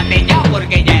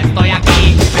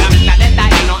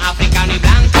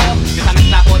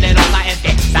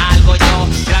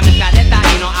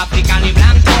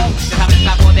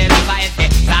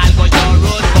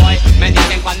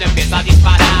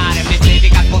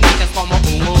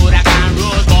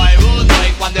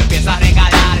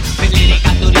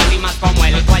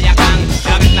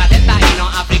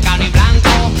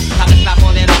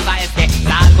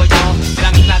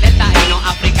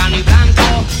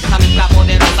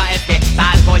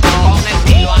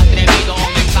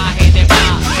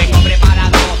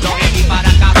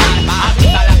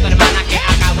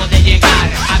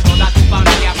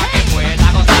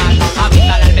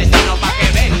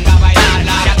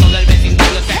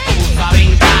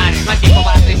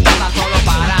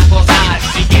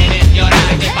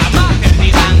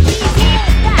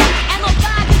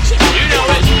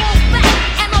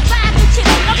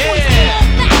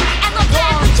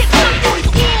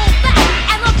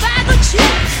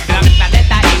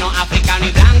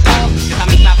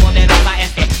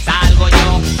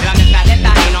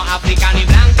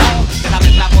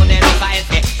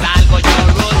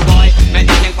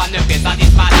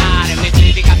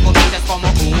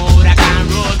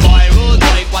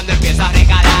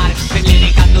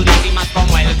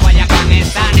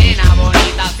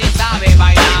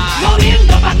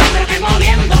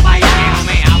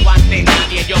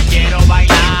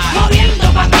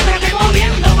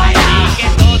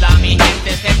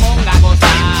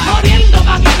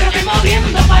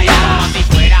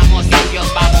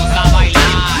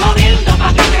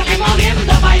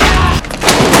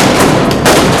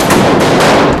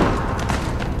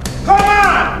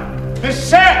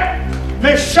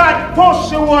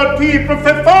 people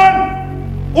for fun.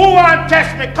 Who want to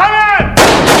test me? Come on!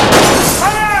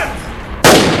 Come on!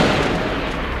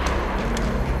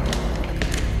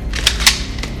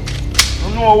 You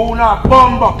know who not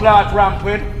bumbo cloth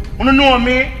rampant? You know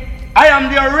me? I am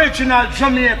the original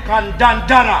Jamaican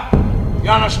Dandana.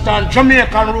 You understand?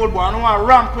 Jamaican road boy. I don't want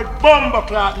ramp with bumbo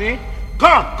cloth me.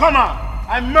 Come on.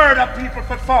 I murder people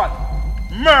for fun.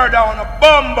 Murder on a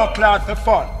bumbo cloth for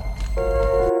fun.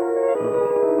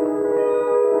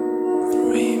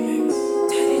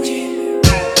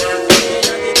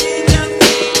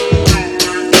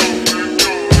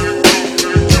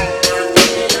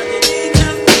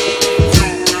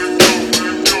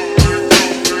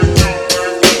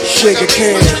 Sugar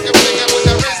cane,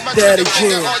 Daddy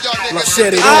Jim, I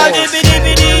said it all. Ah,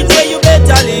 DJ, you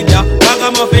better leave ya.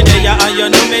 Ragamuffin there ya, and you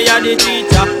know me a the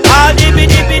teacher. Ah,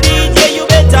 DJ, you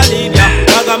better leave ya.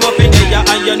 Ragamuffin there ya,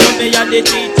 and you know me a the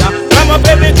teacher. Come up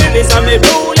every crevice and me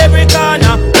rule every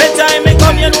corner. Every time me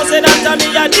come, you know say that I'm me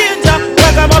a danger.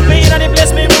 Ragamuffin in the place,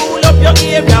 me rule up your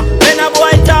area. When a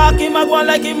boy talk, him a go on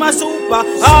like him a super.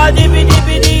 Ah,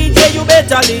 DJ, you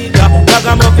better leave ya.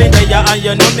 Ragamuffin there ya, and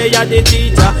you know me a the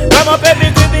teacher. Come up every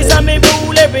crevice and me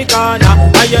rule every corner.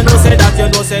 And you know say that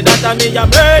I'm me a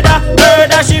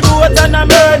murder she wrote and a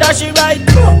murder she write.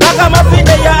 Ragamuffin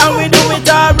there ya, and we do it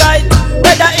alright.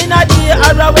 Whether in a day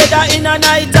or whether in a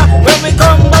night. When we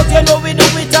come out, you know we do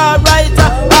it alright.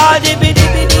 Ah, DJ,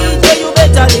 you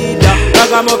better leave ya.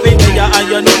 Ragamuffin there ya, and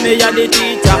you know me a the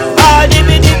teacher. Ah,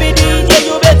 DJ,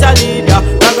 you better leave ya.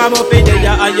 Ragamuffin there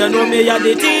ya, and you know me a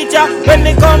the teacher. When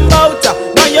me come out,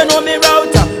 now you know me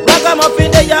router.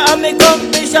 Ragamuffin there ya, and me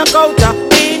come fish a counter.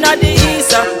 Inna the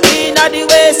east, inna the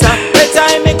west. The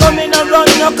time me come in and run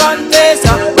no contest.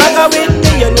 Ragga with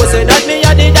me, you know say that me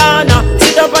a the dana.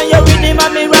 Sit up on your rhythm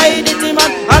and me ride it,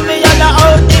 man. And me yalla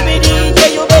out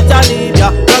DJ, you better leave ya.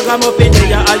 Ragamuffin there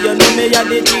ya, and you know me a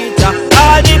the teacher.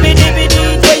 Ah,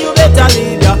 DJ, you better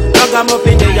leave ya.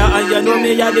 Ragamuffin there ya, and you know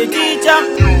me a the teacher.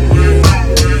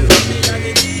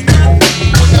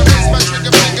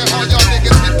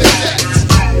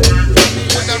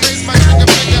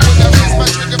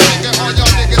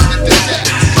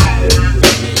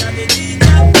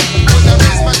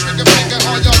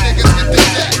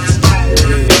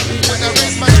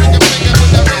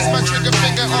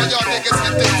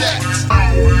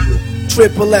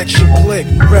 Triple action click,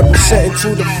 representing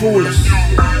to the fullest.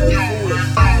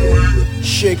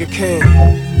 Sugar cane,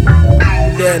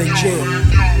 Daddy Jim.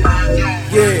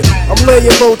 Yeah, I'm laying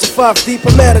low to 5 deep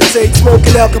and meditate.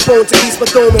 Smoking Al Capone to ease my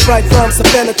dome and write rhymes to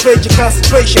penetrate your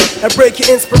concentration and break your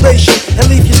inspiration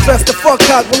and leave you stressed the fuck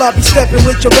out while I be stepping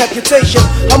with your reputation.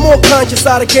 I'm more conscious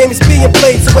how the game is being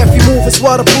played, so if you move it's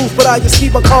waterproof, but I just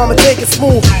keep my calm and take it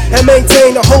smooth and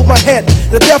maintain to hold my head.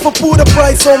 The devil put a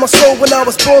price on my soul when I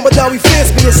was born, but now he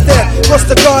fears me instead. What's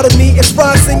the God of me? It's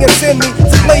rising and send me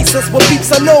to places where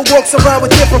peeps I know walks around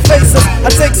with different faces. I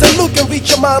take a look and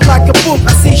reach your mind like a book.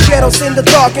 I see shadows in the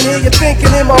dark and hear you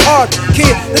thinking in my heart.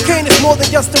 Kid, the cane is more than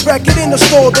just a record in the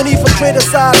store. Don't even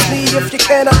criticize me if you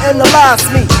cannot analyze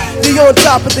me. The on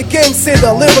top of the game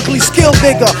sitter, lyrically skill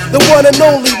bigger, the one and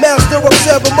only master of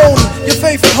ceremony. Your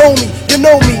favorite homie, you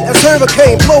know me as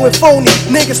Hurricane, blowing phony.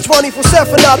 Niggas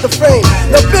 24/7 out the frame.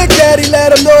 The Big Daddy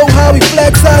let him know how he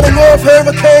flex, signing off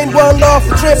Hurricane, one love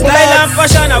for triple X. Style and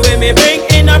fashion away me bring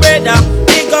in a brother.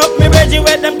 Pick up me Reggie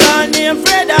with them call name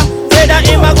Freda. Freda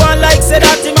him a go on like say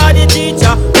that him a the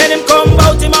teacher. When him come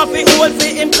out him a fi hold fi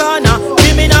him corner.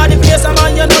 Give me now the place a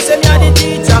man you know say me a the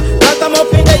teacher. Like I'm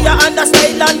up in there you under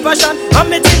style and fashion. And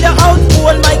me till you out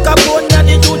cool my capone me a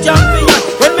the true champion.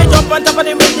 When me jump on top of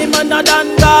the rhythm man a dan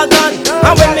gargan.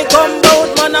 And when me come out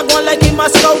man a go like him a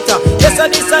scouter. Yes a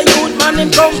this a youth man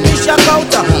him come fish a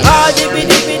counter. Ah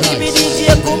DJ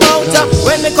come out.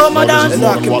 When me come a dance and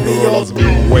I can be yours.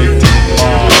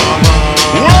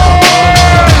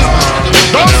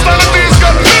 Don't stand at these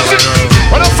guys busy.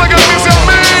 When I say get busy, I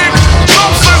mean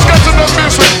Substance getting them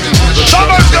busy.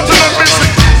 Shaman's getting them busy.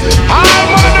 I'm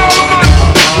a man.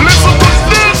 Listen to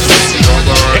this.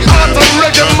 The art of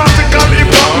reggae-matic and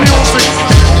hip-hop music.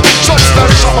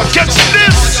 Substance Shabba gets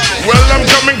this. Well, I'm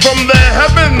coming from the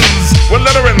heavens. We're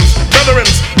letterings,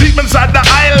 deep inside the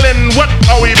island. What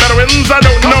are we veterans? I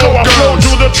don't know. I flow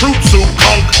to the truth, so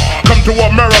conk. Come to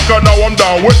America, now I'm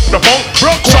down with the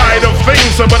funk side of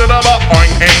things, so but it about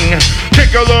oing.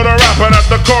 Kick a little rapping at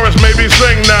the chorus, maybe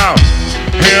sing now.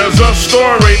 Here's a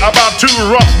story about two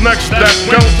roughnecks that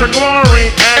went to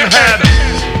glory and had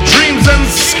dreams and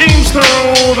schemes to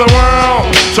rule the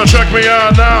world. So check me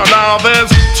out now. Now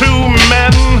there's two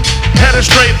men headed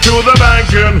straight to the bank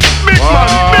and big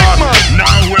money.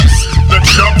 Now it's the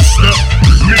dubstep,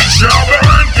 me Jabba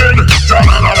and wicked,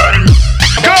 Jamaline.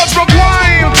 Girls rock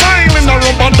wild style in the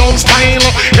rubber down style.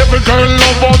 Every girl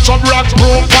love out some rock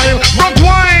profile. Rock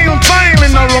wild style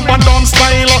in the rubber down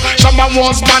style. Shabba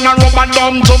was man a rubber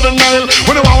down to the Nile.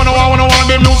 When you want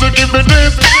the music, give me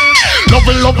this. Love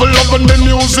and the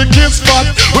music is fat.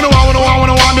 When you want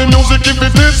the music, give me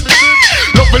this.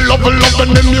 Love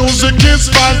and the music is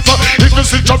fat. If you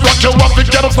see Chop Rock, you have to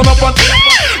get up on the butt.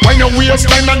 When you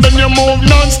waistline and then you move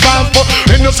non-stop.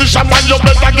 When you see Shabba, you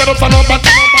better get up on the butt.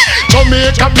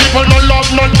 Jamaica people no love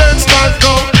no dance like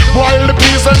boil the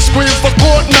peas and squeeze the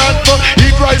coconut.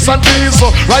 Eat rice and peas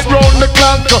right round the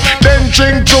clock. Then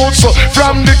drink juice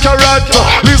from the carrot.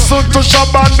 Listen to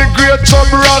Shabba and the great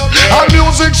Chub Rock. Our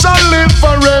music shall live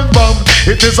forever.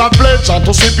 It is a pleasure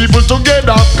to see people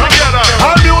together.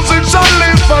 Our music shall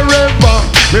live forever.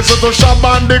 Listen to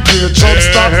Shabba and the great Chub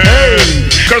Stuff. Hey,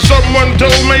 cause someone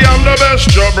told me I'm the best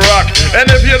Chub Rock.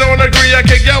 And if you don't agree, I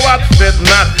kick your what fit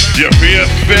not. Your face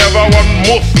favor one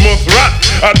muth rat.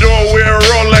 I don't wear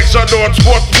Rolex, I don't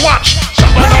sport watch.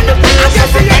 Shabba and the great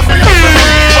Chub Rock.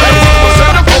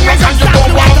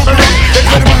 If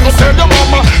you want to tell your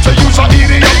mama, say you's an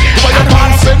idiot. If you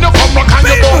want to send your mama, can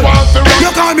you don't want to run?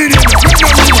 You call me the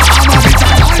I'm a bitch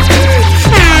and I'm dead.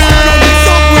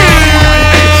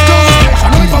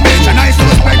 No information, I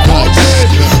suspect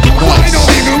coaches. Why no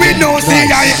nigga with no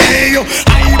CIA?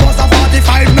 I was a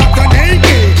 45, not an AK.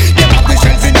 They have the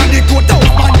shells in the coat out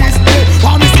on display.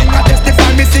 While me sing, I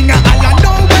testify, me sing a Allah,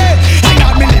 no way. I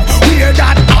had me live, weird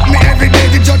that have me every day.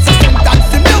 The judge says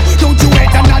sentence him now. Don't you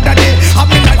wait another day. Have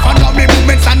me life and all me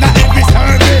movements under every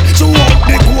survey. Throughout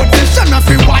the quotation, if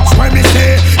you watch where me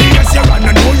say. Yes, you run,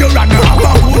 I know you run, I have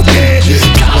a good day.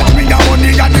 Charge me the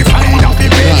money and we find out the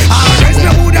pay. Arrest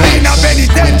me who die in a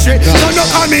penitentiary. So no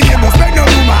call me name, no spend no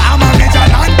rumor, I'm a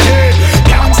vigilante.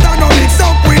 Gangsta no mix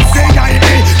up with CIA.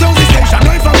 Close the station,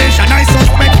 no information, I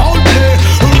suspect foul play.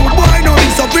 Rude boy no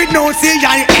mix up with no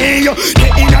CIA.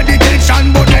 They in a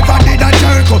detention but never did a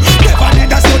jerk. Never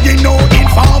did a study, no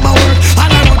informer work.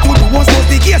 All I want to do was post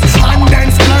the case and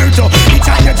then splurt. Each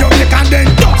of your Jamaican then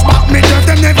touch back me turf.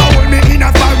 Them never hold me in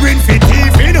a foreign fit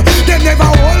even. Them never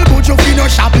hold but you feel no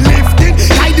shoplifting.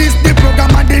 I this the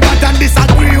program and debate and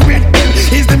disagree with him.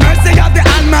 Is the mercy of the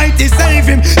Almighty save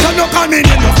him. So no call me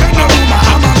name, no friend, no rumor,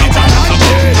 I'm a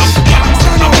vigilante.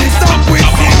 Gangsta no mix up with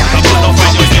CIA. Close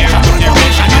up with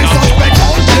information, I suspect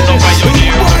foul play.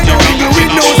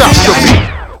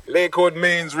 Lakewood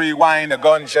means rewind, a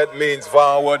gunshot means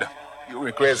forward. You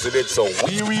requested it, so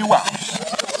we rewind.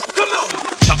 Come on!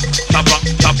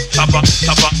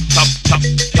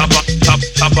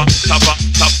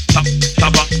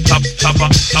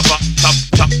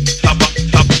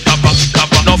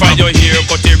 Now for your hair,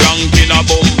 cut it rank in a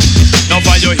bum. Now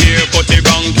for your hair, cut it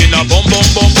rank in a bum, bum,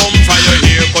 bum, bum. For your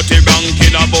hair, cut it rank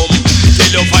in a bum.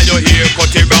 Tell you for your hair,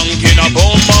 cut it rank in a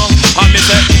bum. And me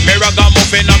say, me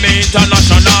ragamuffin a me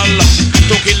international.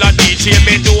 To kill a DJ,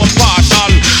 me do a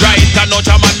partial. Right, I know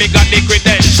Jaman, me got the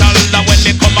credential. Now when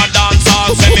me come a dance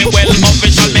hall, say me well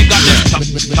official. Me got the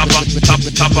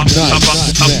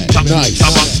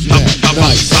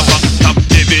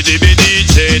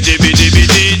Dibby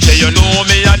DJ, you know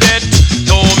me a dead,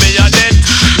 know me a dead.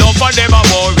 No for them a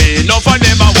worry, no for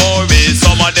them a worry.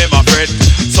 Some of them a fret,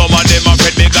 some of them a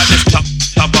fret. Me got this top.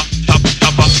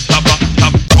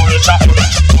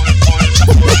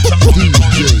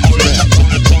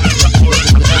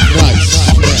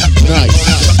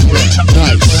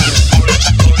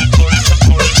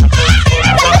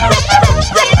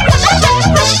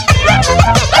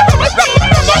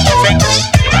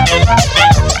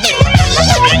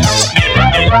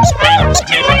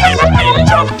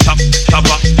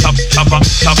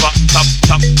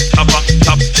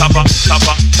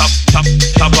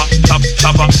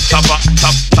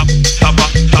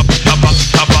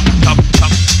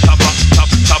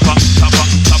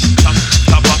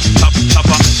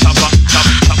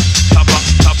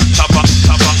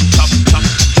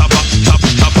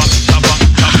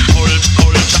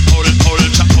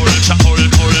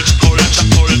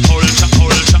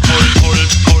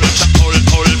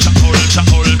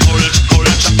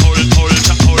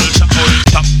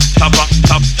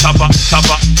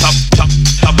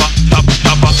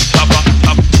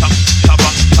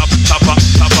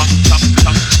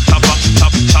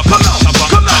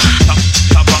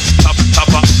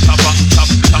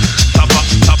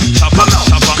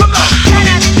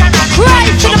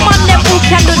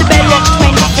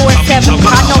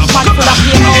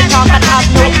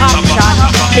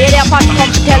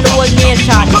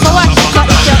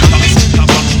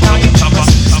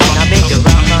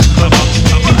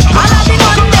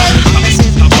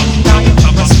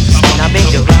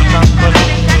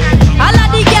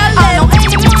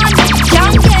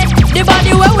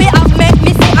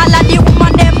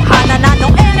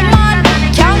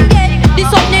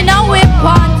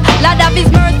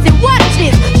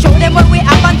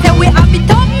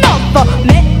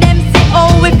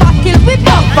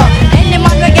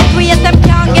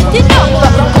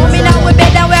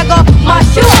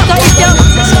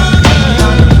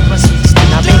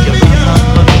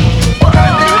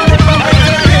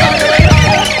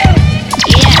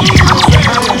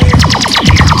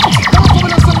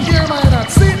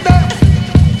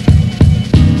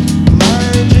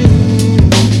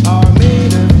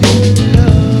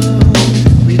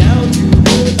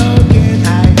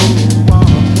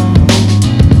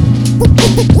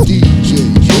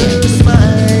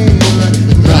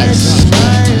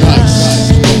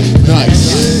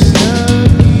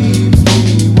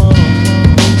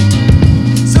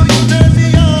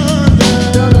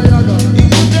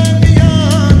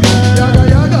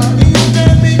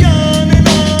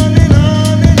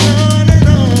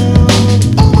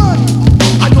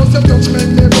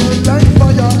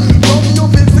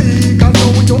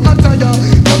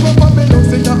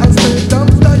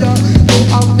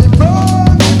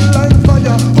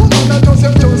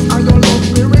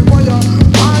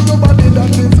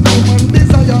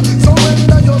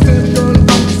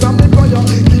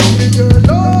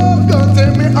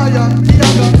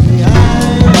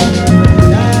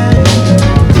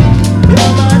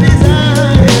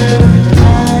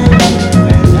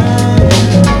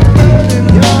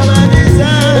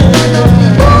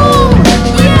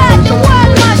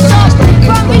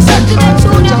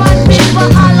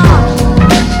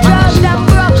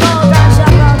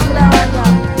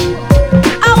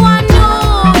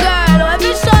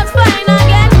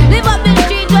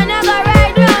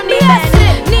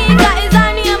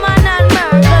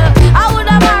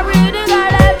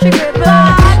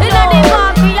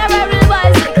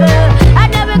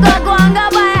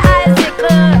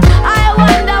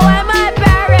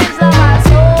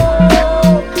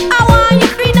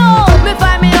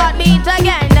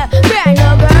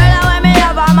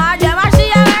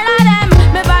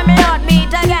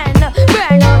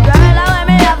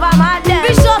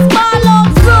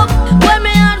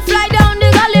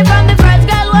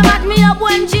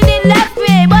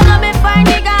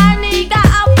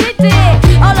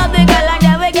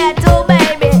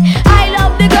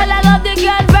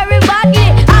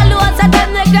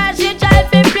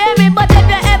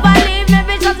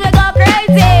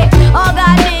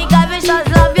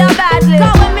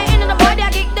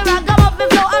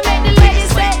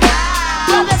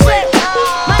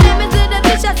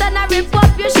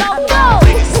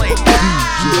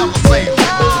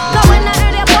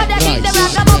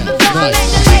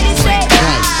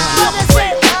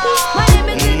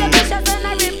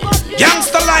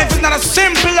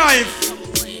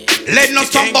 Letting us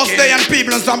stop bust day and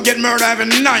people and stop get murdered every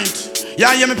night.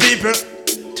 Yeah, hear me people.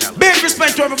 Big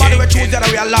respect to everybody who choose that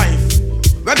we are alive.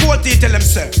 Where go to tell them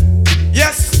sir.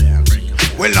 Yes.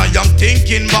 Well, I am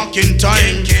thinking back in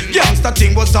time. Youngster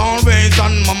thing was always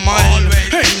on my mind.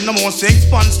 Ain't no more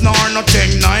 6 months nor no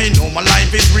 10-9. No, my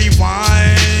life is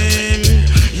rewind.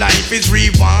 Life is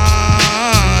rewind.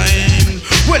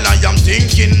 Well, I am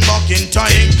thinking back in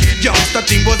time. Youngster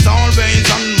thing was always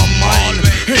on my mind.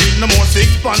 Ain't no more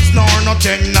 6 months nor no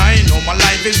 10-9. No, my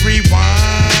life is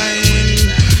rewind.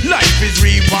 Life is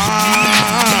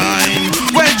rewind.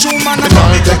 Well, true man, I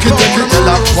take it, tell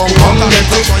her, come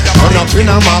get it. Run up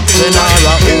in a Maxin or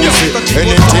a Uzi.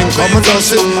 Anything come and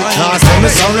does it. Now say me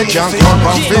sorry, can't count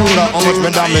on finger. How much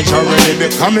me damage already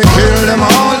become me kill them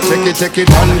all. Take it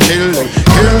and kill them.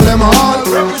 Kill them all.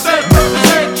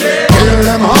 Kill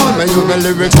them all. Me use me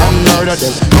lyrics and murder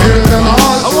them. Kill them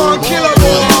all. I want to kill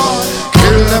them all.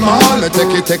 Kill them all. Me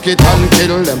take it and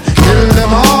kill them. Kill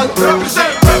them all.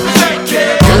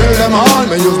 Kill them all,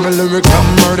 me use my lyrics and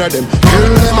murder them.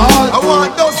 Kill them all, I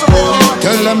want those more.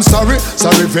 Tell them sorry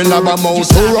for lab a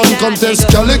mouse who run contest.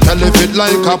 Kelly fit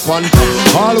like a pan.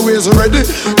 Always ready,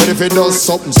 but if it does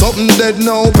something dead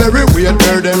now. Very weird,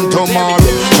 bear them tomorrow.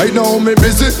 I know me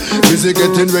busy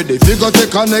getting ready. Figure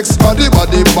take a next body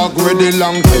back ready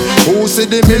long time. Who see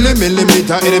the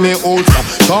millimeter in me ultra?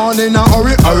 Gone in a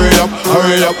hurry up.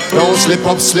 Don't slip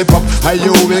up. I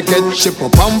you will get chip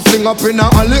up and fling up in a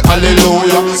alley.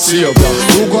 Hallelujah, see ya.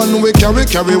 Two gun we carry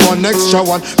one extra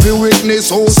one. Be witness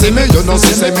who see me, you know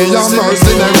see me a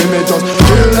mercenary. Me just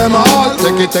kill them all,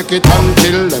 take it and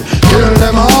kill them. Kill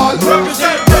them all, kill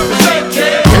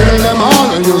them all,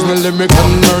 and use me lyric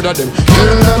and murder them.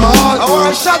 Kill them all, I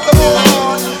wanna shot them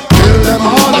all. Kill them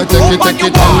all, I take it and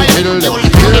kill them.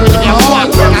 Kill them all,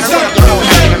 kill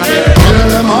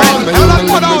them all, me use me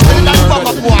lyric and murder them.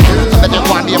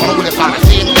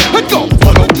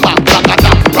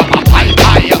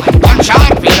 One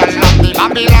shot, feel a lovely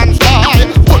Babylon style.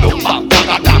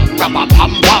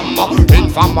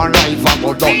 From my life I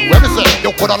go down. Where is it?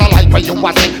 You could have like where you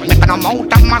was it. Making a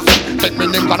mouth and massive. Take me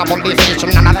in gonna police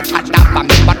station and I'll touch that for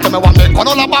me. But to me what me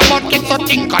gonna love about get so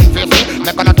think confused.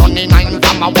 Me gonna 29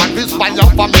 from a one this fire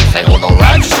for me. Say who no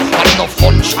rich and no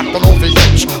fun shot to no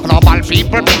rich. And all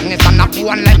people business and not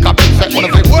one like a big say who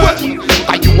no big word.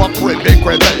 Are you a crazy?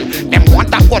 Them want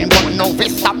that one but no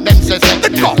we stop them say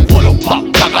go pull up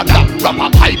back rap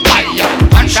up high.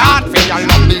 One shot for your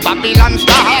lovely Babylon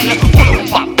style. Pull up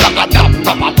back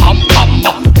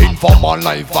in for my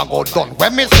life I go done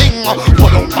when me sing.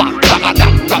 Pull up back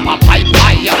rap up high.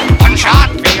 One shot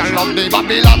for your lovely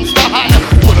Babylon style.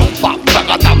 Pull up back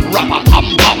rap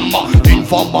up in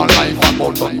for my life I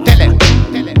go done. Tell it.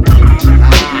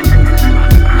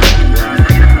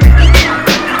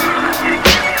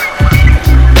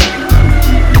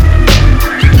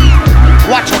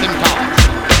 Watch how him talk.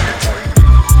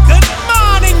 Good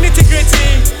morning, nitty-gritty.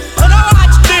 And I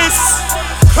watch this.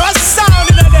 Cross sound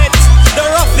in the net. The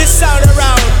roughest sound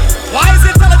around. Why is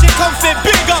intelligent comfy?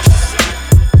 Big up.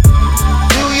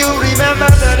 Do you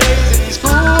remember the days in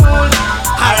school?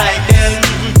 Alright then.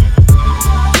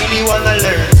 Really wanna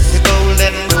learn the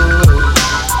golden rule.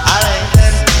 Alright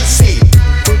then. See.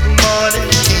 Good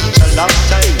morning, teacher. Long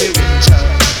time we reach.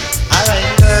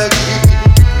 Alright then.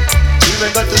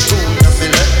 Children got to school.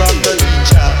 From the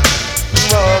teacher.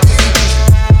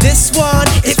 This one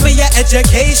is for your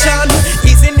education.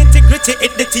 Easy nitty-gritty,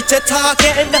 it the teacher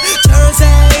talking.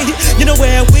 Jersey, you know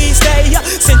where we stay.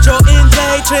 Central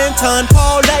NJ, Trenton,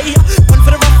 Paulie. One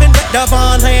for the rough and red, the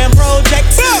Von Ham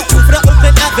projects. Two for the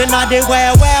Oakland Avenue, they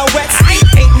wear well west.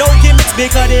 Ain't no gimmicks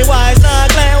because they wise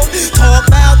not clown. Talk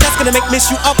loud, that's gonna make me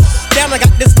shoot up. Down, I got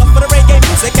this love for the reggae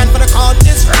music and for the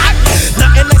conscious rap.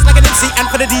 Nothing nice like an MC and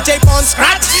for the DJ on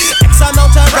scratch. X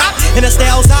amount of rap in the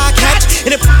styles I catch.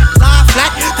 In the lie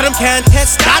flat, cause them can't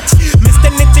test that. Mr.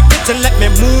 Nitty-Gritty, let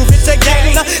me move it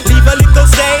again. Leave a little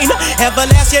stain,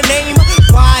 everlast your name.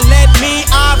 Why let me,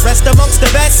 I rest amongst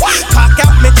the best. Cock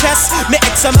out my chest, me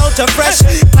X amount of fresh.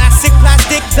 Classic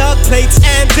plastic, dug plates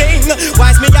and ding.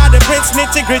 Wise me are the Prince,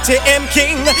 Nitty-Gritty, M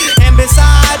King. And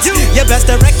besides, you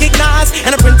best to recognize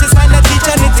an apprentice and a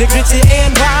teacher, Nitty-Gritty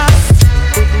and wise.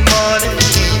 Good morning,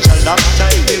 teacher. Long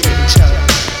time we reach.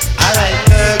 Alright,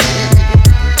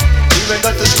 even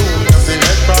got to school, nothing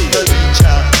heard from the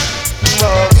teacher.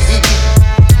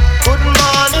 Good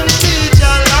morning,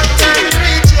 teacher. Long time we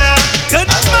reach. Good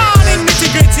morning,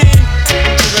 nitty-gritty.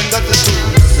 Even got to school,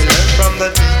 nothing heard from the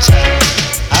teacher.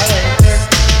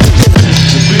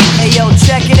 Hey yo,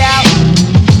 check it out.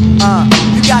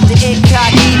 You got the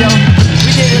incognito.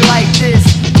 We did it like this.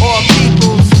 All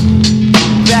peoples.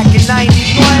 Back in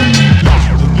 91.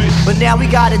 now we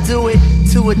gotta do it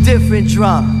to a different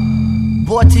drum.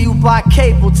 Brought to you by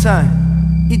Capleton.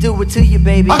 He do it to you,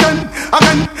 baby. Again.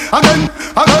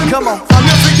 Come on. From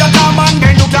you see your time and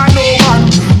then you can know one.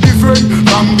 Different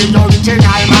from the original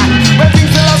man. When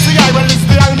things will see I will is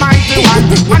the almighty one.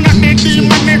 And not the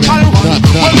demonical one.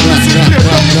 When we see the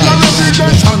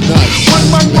revelation. One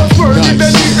man was worthy,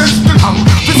 then he is still hung.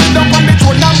 We sit up on the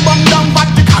throne and bang down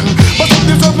Vatican. But some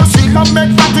deserve to see and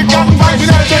make Vatican. Why we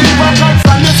not tell you what comes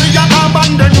from you see your time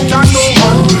and then you can know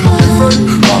one.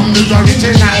 Different from the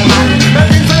original man. When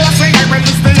things will see I will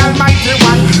is the almighty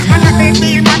one. And not the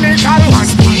demonical one.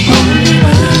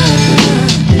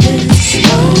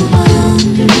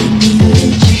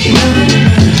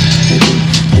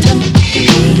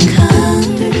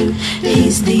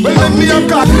 Well, let me have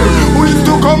got here. Who is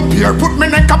to compare? Put me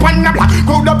neck up on the block.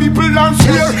 Crowd of people dance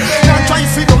here. Now try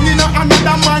sit down in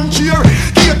another man chair.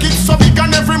 Cake it so big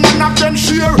and every man have them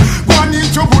share. Go on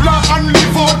into Bulla and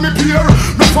leave out me peer.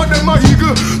 No for them a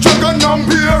eagle, dragon and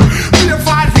bear. Be a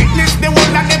far witness, the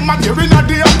whole of them a here in a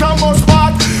day uttermost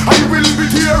part. I will be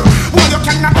here. Well, you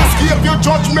cannot escape your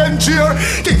judgment chair.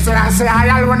 Things that I say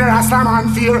I when the Rasta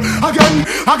man fear. Again.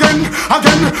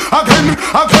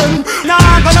 Nah,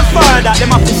 I'm gonna further. Them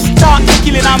have to start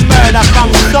killing and murder. From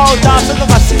south down to the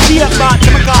state back to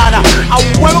my corner. And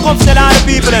when we come to all the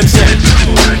people them say,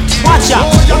 watch out,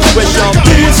 we show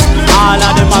peace. All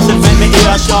of them have to make me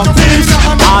hear show peace.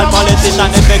 All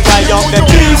politicians if they cry out the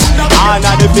peace. All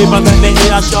of the people make me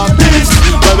hear show peace.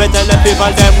 When we tell the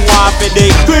people them want for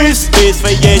decrease. Peace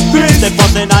for increase. They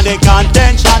fussing on the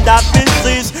contention that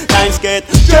business. Times get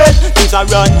straight, things are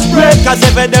run red. Cause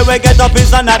every day we get up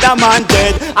is another man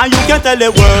dead. And you can tell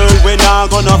the world we're not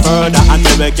gonna further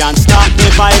until we can stop the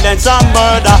violence and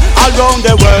murder around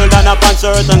the world and up on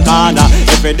certain corner.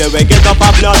 Every day we get up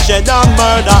a bloodshed and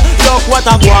murder. Look what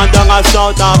I'm going down in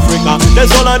South Africa.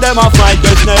 There's all of them a fight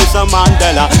against Nelson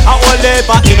Mandela. A whole heap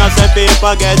of innocent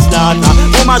people get slaughtered.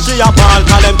 Woman she a ball,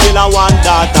 call them kill a one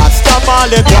daughter. Stop all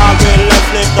the quarrel, let's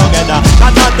live together.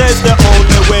 And that is the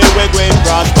only way we're going to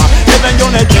prosper. Even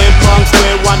unity amongst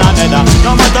with one another.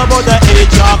 No matter about the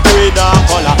age or creed or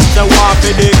color. So war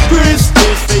for the Christ,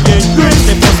 peace for increase.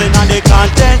 The person and the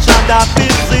contention that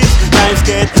business. Times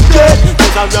get dead,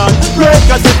 things are run red.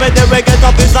 Cause every day we get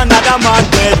up is another man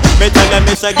dead. Me tell them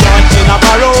it's a gun in a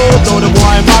barrow. Blow the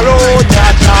boy in my road.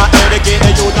 That can't educate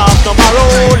the youth of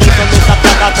tomorrow. Listen Mr.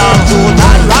 Plakata, truth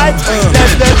and right.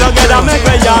 Let's stay together, make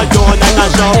me all unite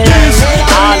and show peace.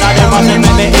 All of them have to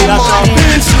make me hear show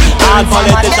peace. All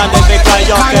politicians they cry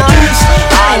out the peace.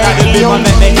 All of the people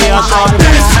make me hear show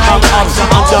peace. From ups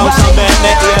and downs and make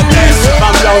me hear peace.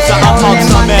 From lows and ups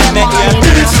and make me hear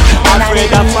peace.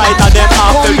 Afraid of fight and them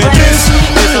after with this.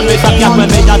 Listen Mr. Cat when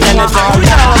me just tell them say, oh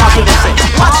yeah, I'm happy to say.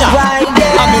 Watch out.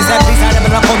 I'm Mr. Please and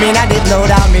them come in and they blow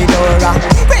down me door.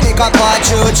 When they got caught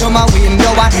through my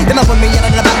window, them a put me in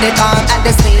the back the car at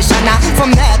the station.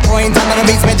 From that point I'm gonna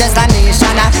reach my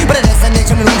destination. But the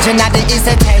destination region at the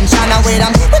east attention. With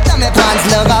them my pants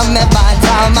look on my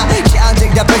bottom. Can't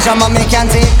take the pressure, mommy can't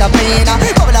take the pain.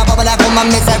 Bubble come and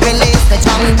miss a release the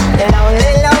tongue.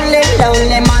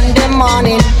 Lonely Monday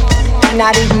morning. And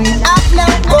I didn't have no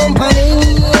company.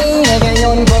 Every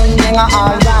young gun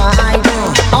alright.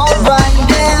 Alright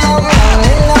now.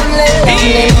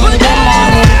 Lonely Monday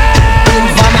morning.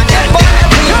 From a get boy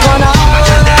people now.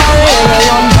 Every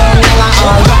young gun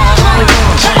alright.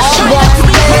 Alright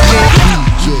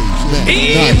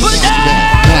People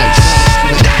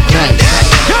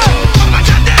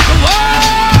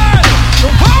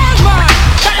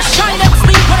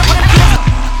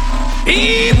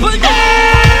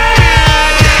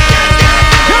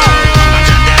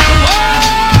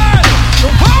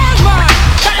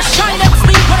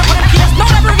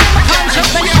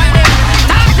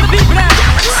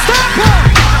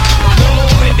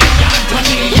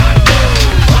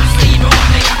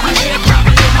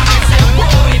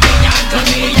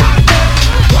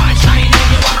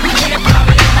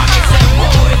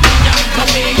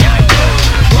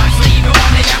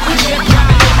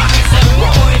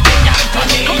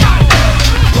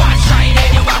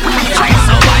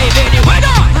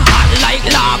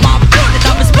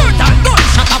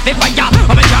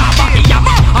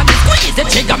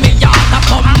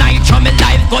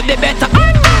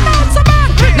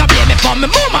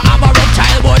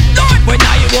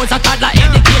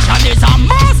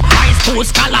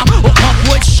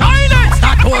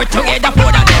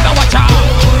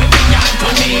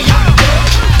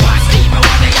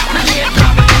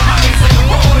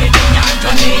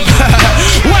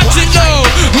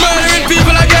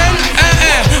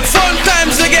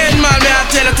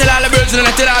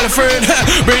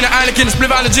Bring the Heineken,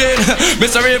 split on the gin.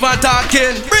 Mr. Raven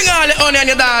talking. Bring all the honey and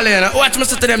your darling. Watch me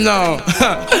say to them now.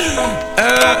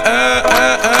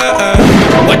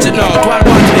 Watch it now. 12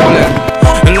 party people.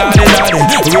 Lordy,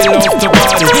 we love to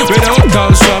party. We don't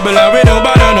cause trouble and we don't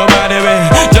bother nobody. We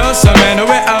just a man,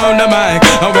 we on the mic.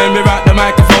 And when we rock the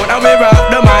microphone and we rock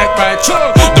the mic right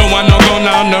through. Don't want no gun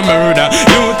on the murder.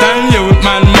 Youth and youth,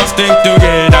 man, must stick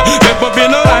together. Step up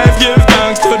in the life, give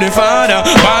thanks to the Father.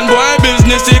 Man, boy,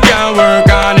 business, he can work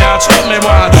on ya. Trust me,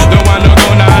 boy, don't want no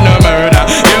gun on the murder.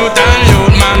 Youth and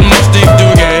youth, man, must stick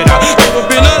together. Step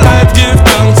up in the life, give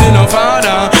thanks to the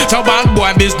Father. So bad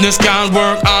boy, business can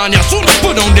work on ya. Soon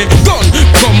put on the gun,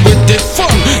 come with the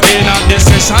fun. In a this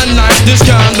session night, this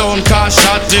can don't cause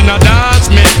shots in a dance,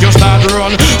 make you start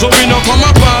run. So we no come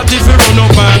a party if you run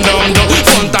up and down. The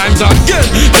fun times again,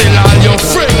 tell all your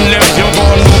friends left you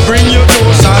gone. Go bring your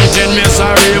toast and then miss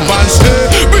a rave and stay.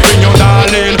 Bring your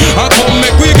darling, and come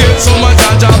make we get so much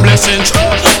Jaja blessing.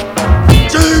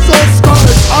 Jesus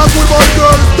Christ, I'm with my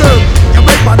girls them. You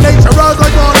make my nature rise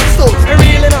like all the stones.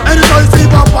 Anytime you see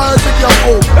vampires, take your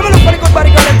home. Let me look for the good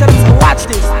body girl and tell them to watch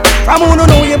this. From who don't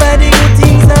know your body, good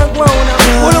things are going on.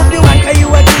 Pull up the one, cause you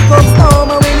a kick up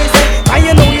storm. And when they say, and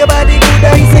you know your body good,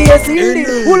 I say yes indeed.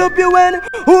 Pull up your one,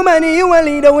 who many you a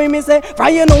leader when me say,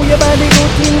 and you know your body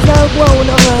good, things are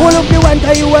going on. Pull up the one,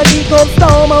 cause you a kick up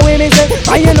storm. And when they say,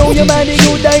 and you know your body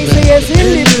good, I say yes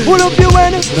indeed. Pull up your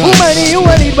one, who many you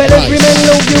a lead, well every man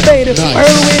love you baby.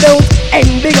 Earn without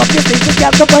end, big up your face, you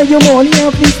can't up on your money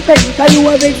and respect. Cause you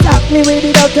have exactly where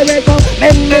it out to record.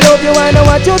 Men me love you and I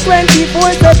want you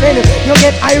 24/7. You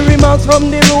get high remarks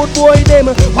from the road boy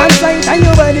them. One side on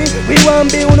your body, we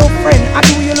want be no friend. And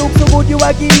do you look so good, you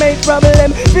a give me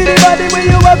problem. For the body where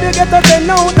you have, you get a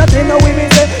 10 out of 10. Now we me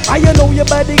say, and you know your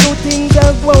body good things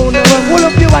are grown. Pull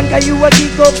up your one, cause you a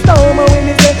kick up storm. And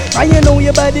when me say, and you know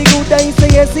your body good, I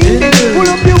say yes indeed. Pull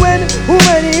up your one, who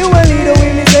many you a leader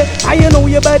when me say, and you know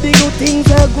your body good things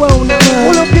are grown.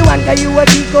 Pull up your one, cause you a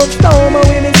kick up storm. And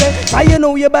when me say, and you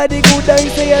know your body good, I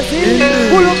say yes indeed.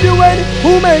 Pull up your one,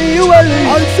 who many you a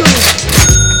leader.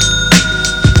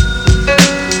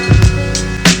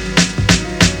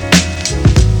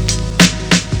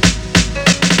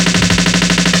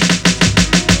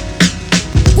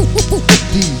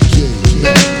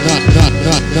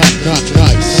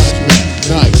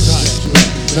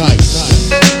 Nice.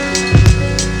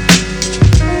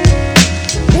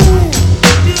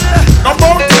 I'm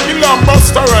about to kill and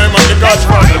Busta Rhymes and the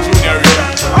Godfather Junior.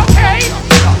 Okay.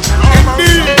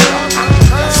 Indeed.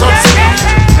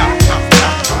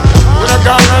 We're not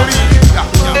gonna leave.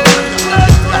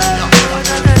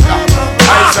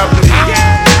 Eyes up, please.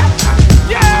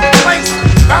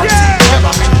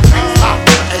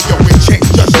 Hey yo, we change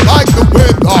just like the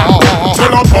weather.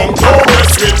 Tell a punk don't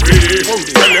mess with me.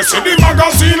 When you see the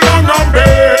magazine long and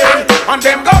big, And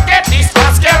them go get this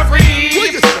Pascal free.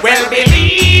 Well,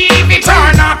 believe it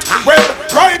or not. well,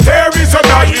 right there is a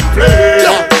dying place.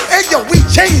 Hey yo, we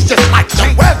change just like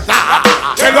the weather.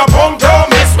 Tell a punk don't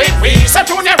Mess with we, so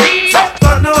to the read.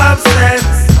 But no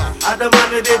absence. I the man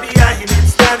with the behind him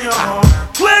stand your home.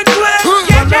 Quick, quick.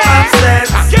 But no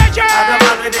absence. I the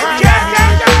man with the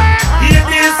behind him. Hear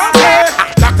this.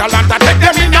 Dr. Lanta take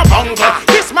them in a bungle.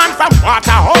 This man from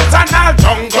Waterhouse and all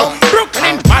jungle.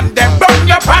 Brooklyn man them burn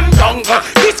your pan jungle.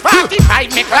 This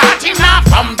 45 me clot in a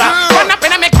fumble. Run up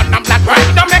in a me gun and black right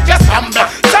don't make you stumble.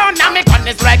 Sound of me gun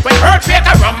is like when earthquake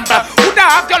a rumble. Woulda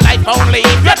have your life only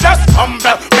if you just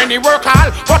humble. Many work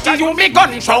hard, but you me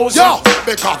gun shows. Yo,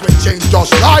 because we change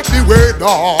just like the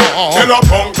weather. Tell a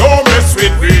punk don't mess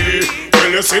with me.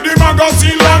 When you see the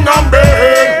magazine long and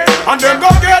big, and then go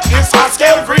get this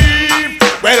Haskell free.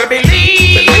 Well,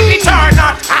 believe it or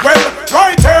not. Well,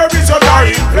 right here is a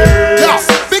dying place. Yes,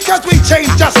 because we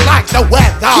change just like the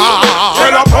weather.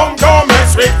 Tell a punk don't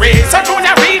mess with me. So to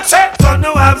the read, say. But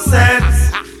no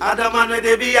absence. I the man with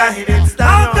the behind him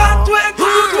stand your home. But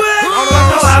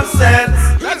no absence.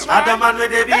 I the man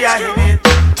with the behind him.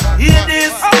 Hear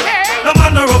this. No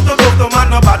man no rough, no man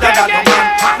no better than no man.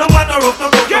 No man no rough, no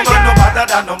man no better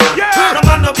than no man. No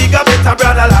man no bigger, better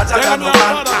brother, larger than no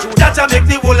man. Jaja make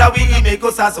the whole of we make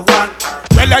us as one.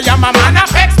 Well, I am a man of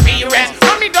experience.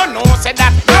 No, me don't know, say that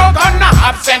no gun no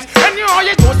absence. When you all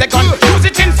you use the gun, use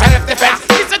it in self-defense.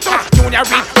 Listen to Junior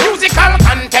read musical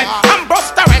content. And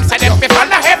Busta Rhymes say them be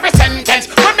follow every sentence.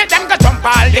 When me them go jump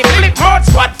all the clip mode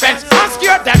squad fence. And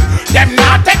scare them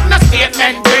not take no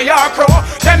statement. They are pro,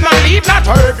 them not lead not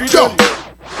hurry. Yo.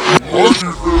 What is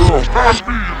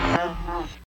the